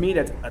 To me,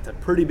 that's a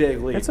pretty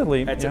big leap. It's a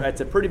leap.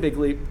 It's a pretty big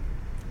leap.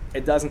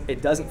 It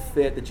doesn't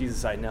fit the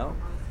Jesus I know,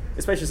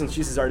 especially since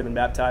Jesus has already been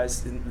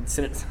baptized.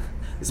 The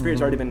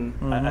Spirit's already been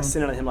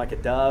ascended on him like a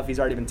dove. He's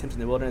already been tempted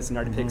in the wilderness and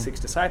already picked 6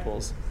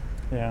 disciples.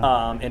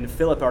 Yeah. And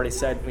Philip already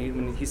said,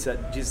 when he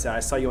said, Jesus said, I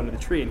saw you under the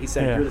tree, and he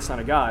said, you're the Son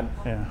of God,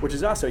 which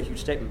is also a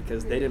huge statement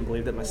because they didn't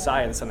believe that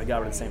Messiah and the Son of God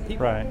were the same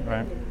people.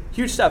 Right.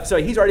 Huge stuff. So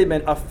he's already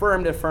been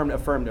affirmed.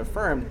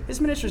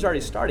 His ministry's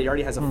already started. He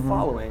already has a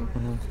following.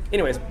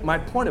 Anyways, my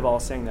point of all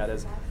saying that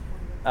is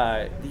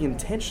the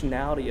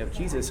intentionality of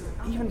Jesus,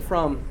 even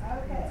from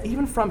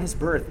his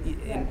birth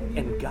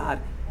and God,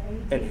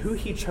 and who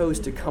he chose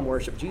to come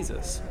worship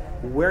Jesus,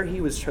 where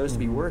he was chosen to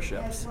be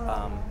worshipped.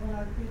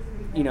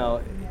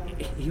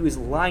 He was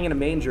lying in a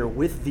manger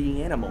with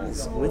the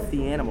animals, where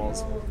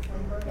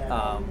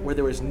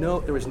there was no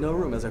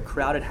room. It was a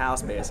crowded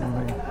house,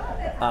 basically.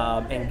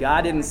 And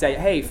God didn't say,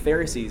 hey,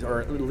 Pharisees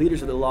or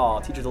leaders of the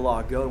law, teachers of the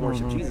law, go and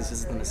worship Jesus. This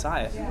is the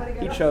Messiah.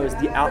 He chose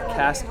the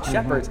outcast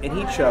shepherds, and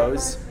he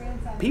chose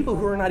people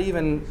who are not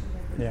even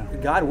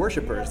God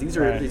worshippers. These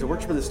are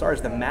worshipers of the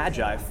stars, the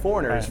Magi,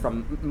 foreigners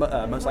from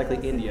most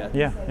likely India.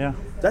 Yeah.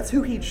 That's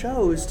who he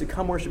chose to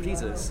come worship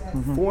Jesus.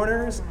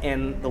 Foreigners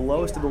and the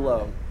lowest of the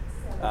low.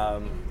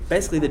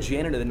 Basically, the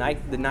janitor,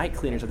 the night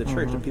cleaners of the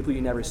church, the people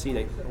you never see,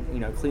 they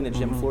clean the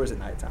gym floors at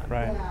nighttime.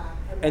 Right.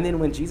 And then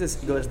when Jesus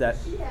goes to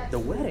the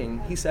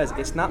wedding, he says,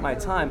 "It's not my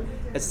time."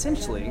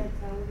 Essentially,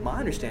 my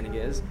understanding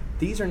is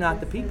these are not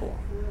the people.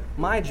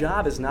 My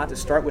job is not to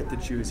start with the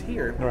Jews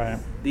here. Right.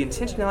 The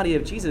intentionality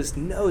of Jesus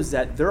knows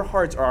that their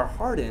hearts are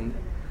hardened,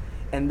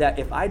 and that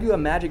if I do a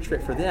magic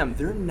trick for them,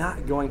 they're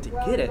not going to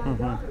get it.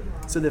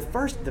 So the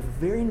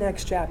very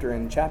next chapter,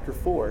 in chapter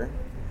 4,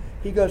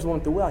 he goes along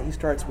with the well. He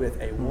starts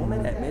with a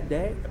woman at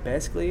midday,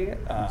 basically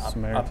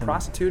a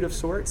prostitute of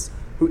sorts,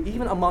 who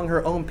even among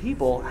her own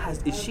people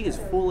she is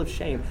full of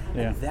shame.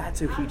 And that's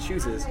who he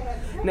chooses.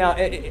 Now,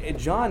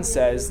 John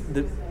says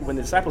that when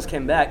the disciples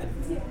came back,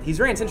 he's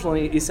very intentional.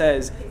 He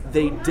says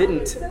they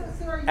didn't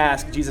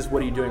ask Jesus,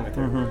 "What are you doing with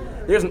her?"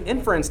 There's an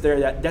inference there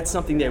that that's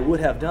something they would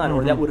have done,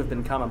 or that would have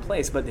been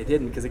commonplace, but they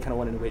didn't because they kind of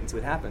wanted to wait and see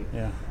what happened.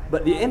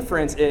 But the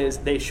inference is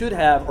they should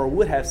have or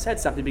would have said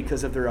something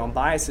because of their own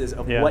biases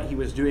of what he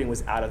was doing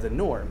was out of the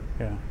norm.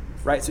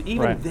 Right? So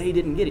even they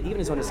didn't get it, even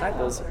his own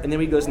disciples. And then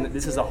when he goes,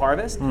 this is a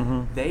harvest,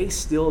 they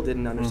still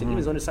didn't understand. Even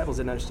his own disciples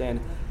didn't understand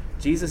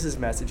Jesus'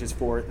 message is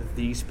for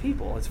these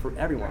people. It's for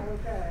everyone.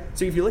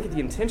 So if you look at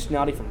the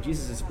intentionality from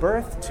Jesus'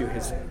 birth to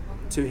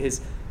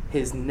his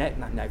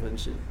not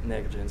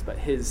negligence, but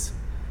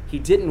he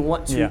didn't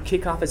want to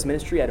kick off his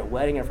ministry at a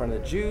wedding in front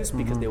of the Jews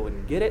because they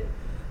wouldn't get it.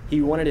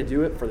 He wanted to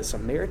do it for the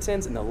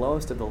Samaritans and the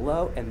lowest of the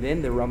low, and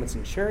then the Roman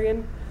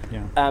centurion.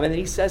 And then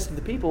he says to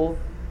the people,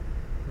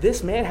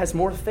 this man has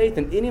more faith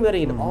than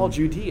anybody in all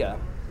Judea,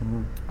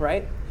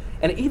 right?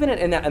 And even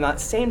in that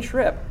same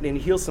trip, and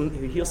he heals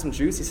some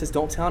Jews. He says,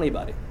 "Don't tell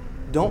anybody,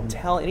 don't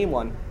tell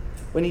anyone."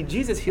 When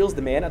Jesus heals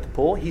the man at the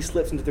pool, he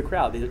slips into the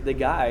crowd. The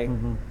guy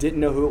didn't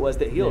know who it was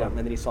that healed him,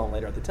 and then he saw him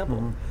later at the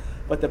temple.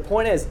 But the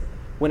point is,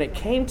 when it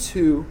came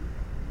to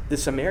the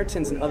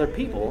Samaritans and other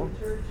people,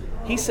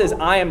 he says,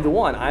 "I am the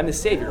one. I am the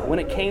Savior." When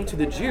it came to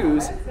the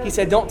Jews, he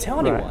said, "Don't tell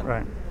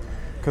anyone."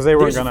 Because they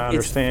weren't there's- going to it's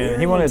understand. very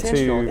He wanted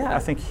intentional, to. yeah. I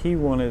think he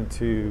wanted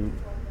to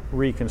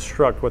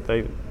reconstruct what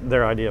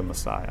their idea of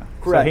Messiah.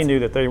 Correct. So he knew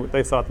that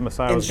they thought the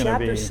Messiah In was going to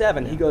be. chapter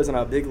 7, he goes on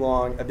a big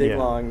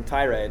long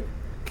tirade,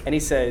 and he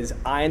says,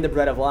 "I am the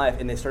bread of life,"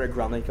 and they started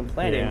grumbling,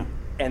 complaining. Yeah.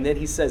 And then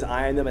he says,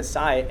 "I am the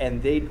Messiah,"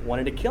 and they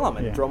wanted to kill him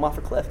and Yeah. throw him off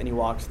a cliff, and he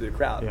walks through the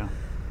crowd. Yeah.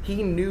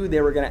 He knew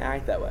they were going to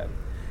act that way.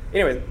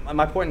 Anyway,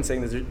 my point in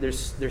saying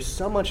this, there's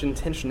so much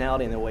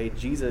intentionality in the way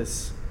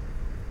Jesus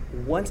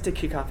wants to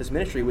kick off his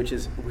ministry, which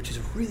is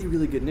really,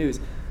 really good news.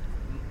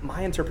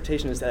 My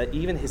interpretation is that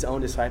even his own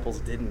disciples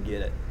didn't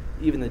get it.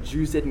 Even the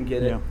Jews didn't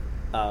get it.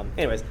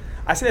 Anyways,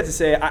 I say that to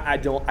say I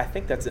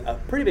think that's a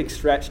pretty big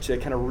stretch to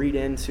kind of read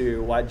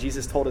into why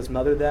Jesus told his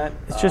mother that.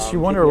 It's just you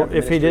wonder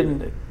if he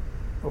didn't.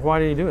 Why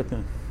did he do it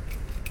then?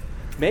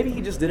 Maybe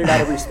he just did it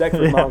out of respect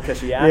for his mom because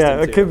she asked him to.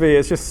 Yeah, it could be.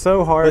 It's just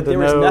so hard but to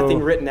know. But there was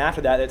nothing written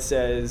after that that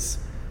says,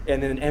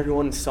 and then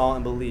everyone saw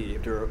and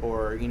believed,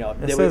 or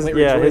it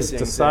says, his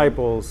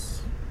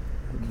disciples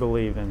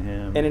believed in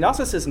him. And it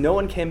also says no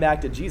one came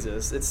back to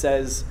Jesus. It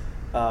says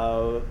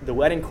the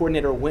wedding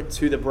coordinator went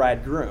to the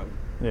bridegroom.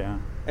 Yeah.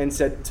 And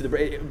said to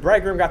the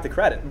bridegroom got the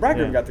credit.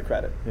 Bridegroom got the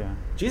credit. Yeah.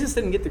 Jesus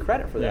didn't get the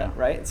credit for that,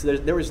 right? So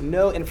there was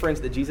no inference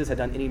that Jesus had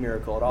done any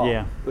miracle at all.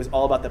 Yeah. It was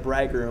all about the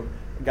bridegroom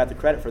got the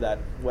credit for that,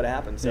 what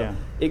happened. So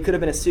it could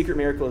have been a secret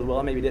miracle as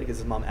well. Maybe he did it because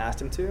his mom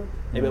asked him to.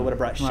 Maybe it would have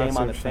brought shame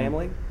on the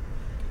family.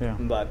 Yeah.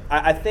 But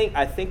I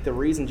think the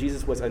reason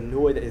Jesus was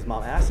annoyed that his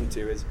mom asked him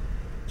to is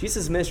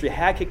Jesus' ministry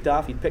had kicked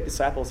off. He'd picked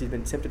disciples. He'd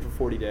been tempted for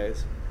 40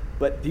 days.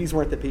 But these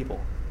weren't the people.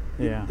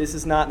 Yeah. This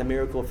is not the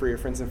miracle for your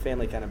friends and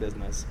family kind of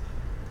business.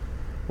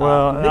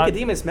 Well,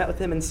 Nicodemus met with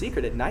him in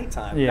secret at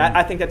nighttime. Yeah.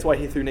 I think that's why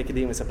he threw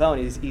Nicodemus a bone.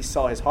 He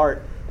saw his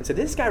heart and said,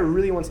 this guy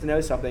really wants to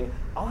know something.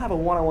 I'll have a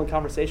one-on-one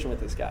conversation with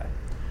this guy.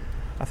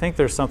 I think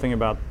there's something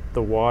about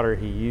the water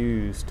he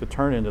used to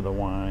turn into the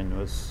wine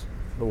was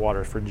the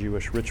water for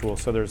Jewish ritual.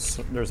 So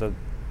there's a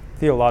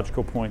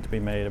theological point to be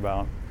made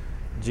about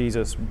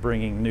Jesus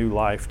bringing new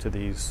life to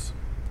these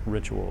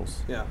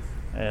rituals.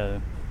 Yeah.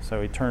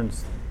 So he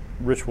turns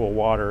ritual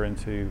water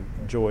into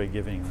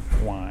joy-giving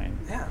wine.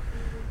 Yeah.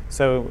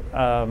 So,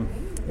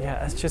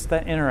 it's just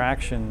that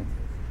interaction.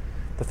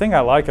 The thing I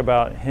like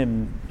about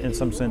him, in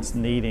some sense,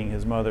 needing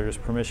his mother's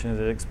permission is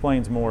it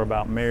explains more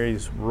about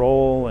Mary's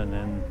role and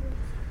then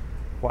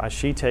why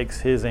she takes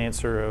his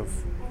answer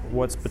of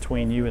what's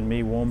between you and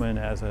me, woman,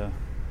 as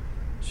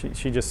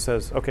she just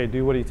says, okay,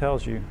 do what he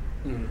tells you.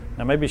 Mm-hmm.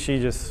 Now, maybe she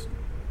just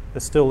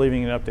is still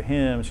leaving it up to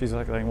him. She's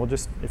like, well,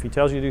 just if he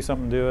tells you to do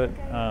something, do it.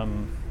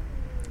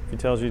 If he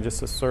tells you just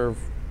to serve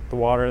the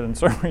water, then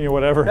serve you,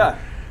 whatever. Yeah.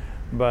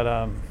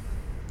 But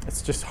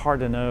it's just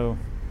hard to know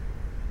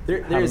how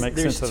to make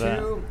sense of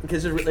that.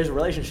 Because there's a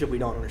relationship we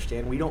don't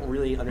understand. We don't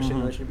really understand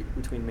the relationship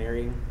between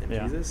Mary and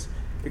Jesus.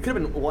 It could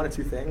have been one of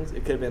two things.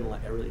 It could have been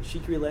like a really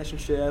cheeky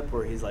relationship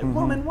where he's like,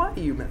 woman, why are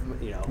you about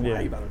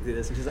to do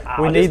this? And she's like,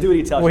 just do what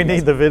he tells you. We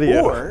need the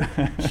video. Or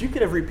she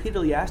could have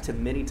repeatedly asked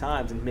him many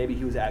times and maybe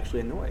he was actually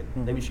annoyed.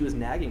 Maybe she was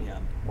nagging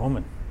him.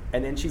 Woman.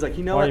 And then she's like,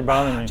 you know why what? are you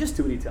bothering me? Just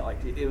do what he tells.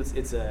 Like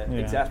it's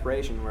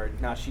exasperation where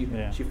now she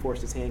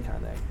forced his hand kind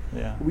of thing.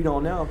 Yeah. We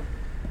don't know.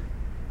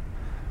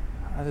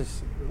 I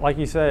just, like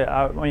you say,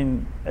 I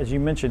mean, as you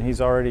mentioned, he's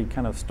already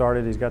kind of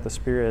started. He's got the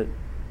Spirit.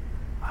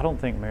 I don't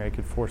think Mary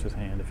could force his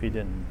hand if he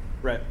didn't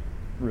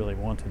really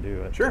want to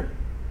do it. Sure.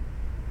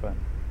 But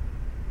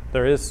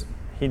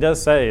he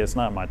does say it's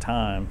not my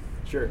time.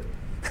 Sure.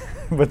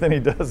 But then he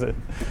does it.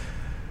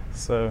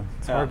 So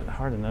it's hard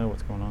to know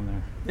what's going on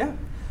there. Yeah.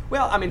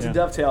 Well, I mean, to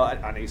dovetail,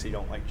 I know you say you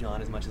don't like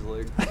John as much as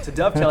Luke. To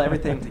dovetail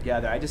everything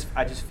together, I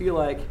just feel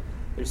like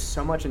there's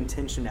so much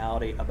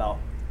intentionality about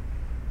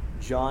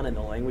John and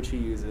the language he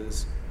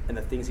uses and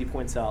the things he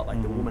points out, like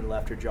the woman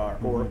left her jar,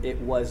 or it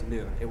was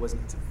noon. It's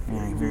a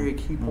very, very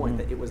key point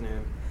that it was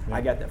noon. Yeah.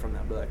 I got that from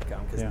that book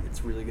because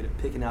it's really good at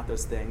picking out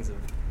those things of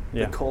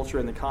the culture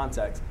and the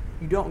context.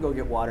 You don't go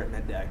get water at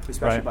midday,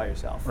 especially by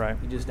yourself. Right.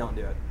 You just don't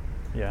do it.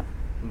 Yeah.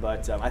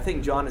 But I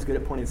think John is good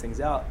at pointing things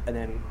out, and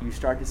then you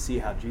start to see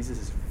how Jesus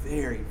is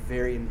very,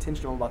 very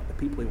intentional about the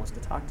people he wants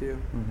to talk to,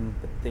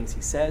 the things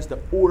he says, the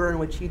order in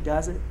which he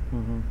does it.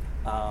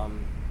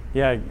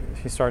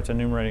 He starts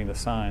enumerating the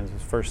signs,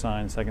 his first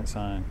sign, second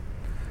sign.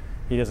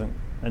 He doesn't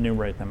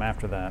enumerate them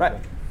after that.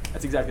 Right.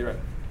 That's exactly right.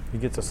 He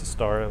gets us a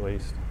star at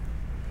least.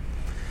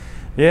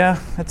 Yeah,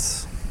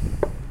 it's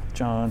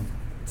John.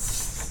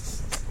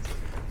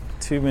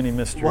 Too many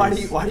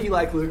mysteries. Why do you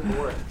like Luke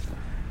more?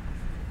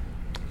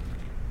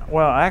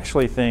 Well, I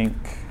actually think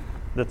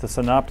that the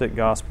synoptic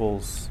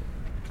gospels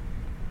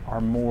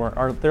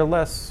they're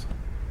less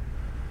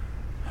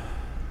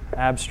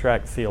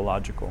abstract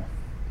theological.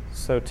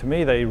 So to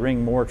me, they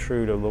ring more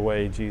true to the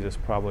way Jesus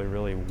probably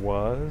really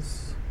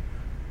was.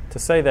 To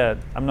say that,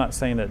 I'm not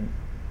saying that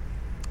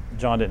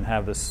John didn't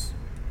have this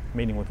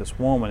meeting with this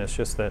woman. It's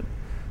just that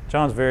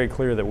John's very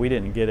clear that we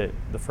didn't get it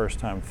the first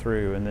time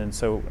through. And then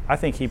so I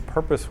think he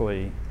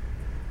purposefully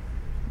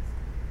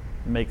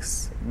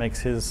makes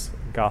his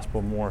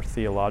gospel more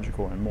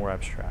theological and more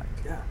abstract.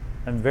 Yeah.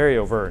 And very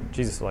overt.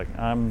 Jesus is like,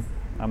 I'm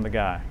the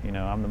guy,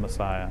 I'm the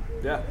Messiah.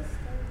 Yeah.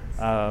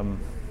 I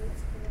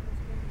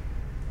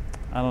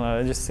don't know.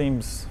 It just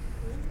seems,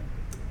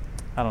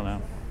 I don't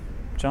know.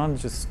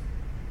 John's just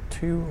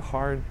too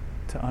hard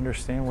to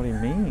understand what he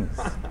means.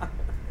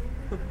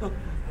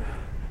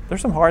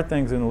 There's some hard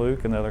things in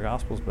Luke and the other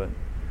Gospels, but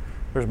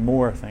there's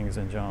more things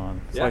in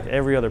John. It's like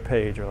every other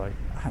page you're like,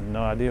 I have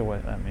no idea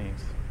what that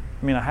means.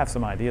 I mean, I have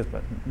some ideas,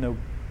 but no.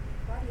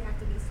 Why do you have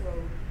to be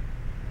so,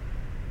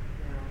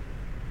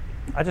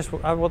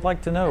 I would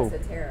like to know.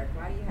 esoteric?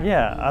 Why do you have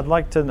Yeah, to be I'd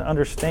like to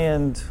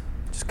understand.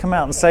 Just come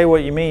out and say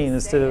what you mean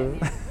instead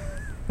of. I have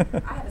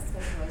a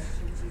special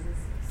relationship with Jesus,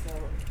 so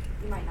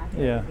you might not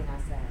hear everything I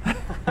say.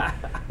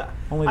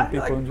 Only the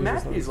people in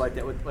Jesus. Matthew's like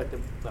that with like the.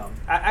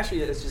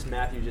 Actually, it's just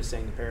Matthew just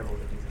saying the parable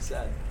that Jesus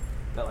said.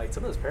 But like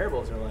some of those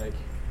parables are like,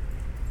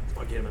 I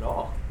don't get them at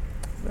all.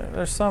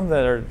 There's some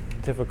that are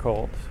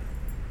difficult.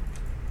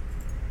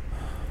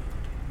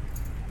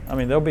 I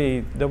mean, there'll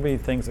be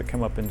things that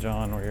come up in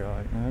John where you're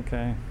like,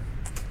 okay,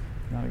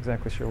 not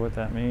exactly sure what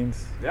that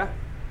means. Yeah.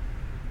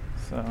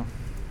 So,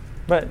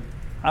 but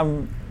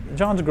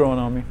John's growing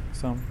on me,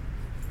 so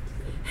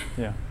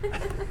yeah.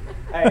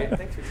 Hey,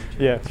 thanks for teaching.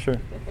 Yeah, sure.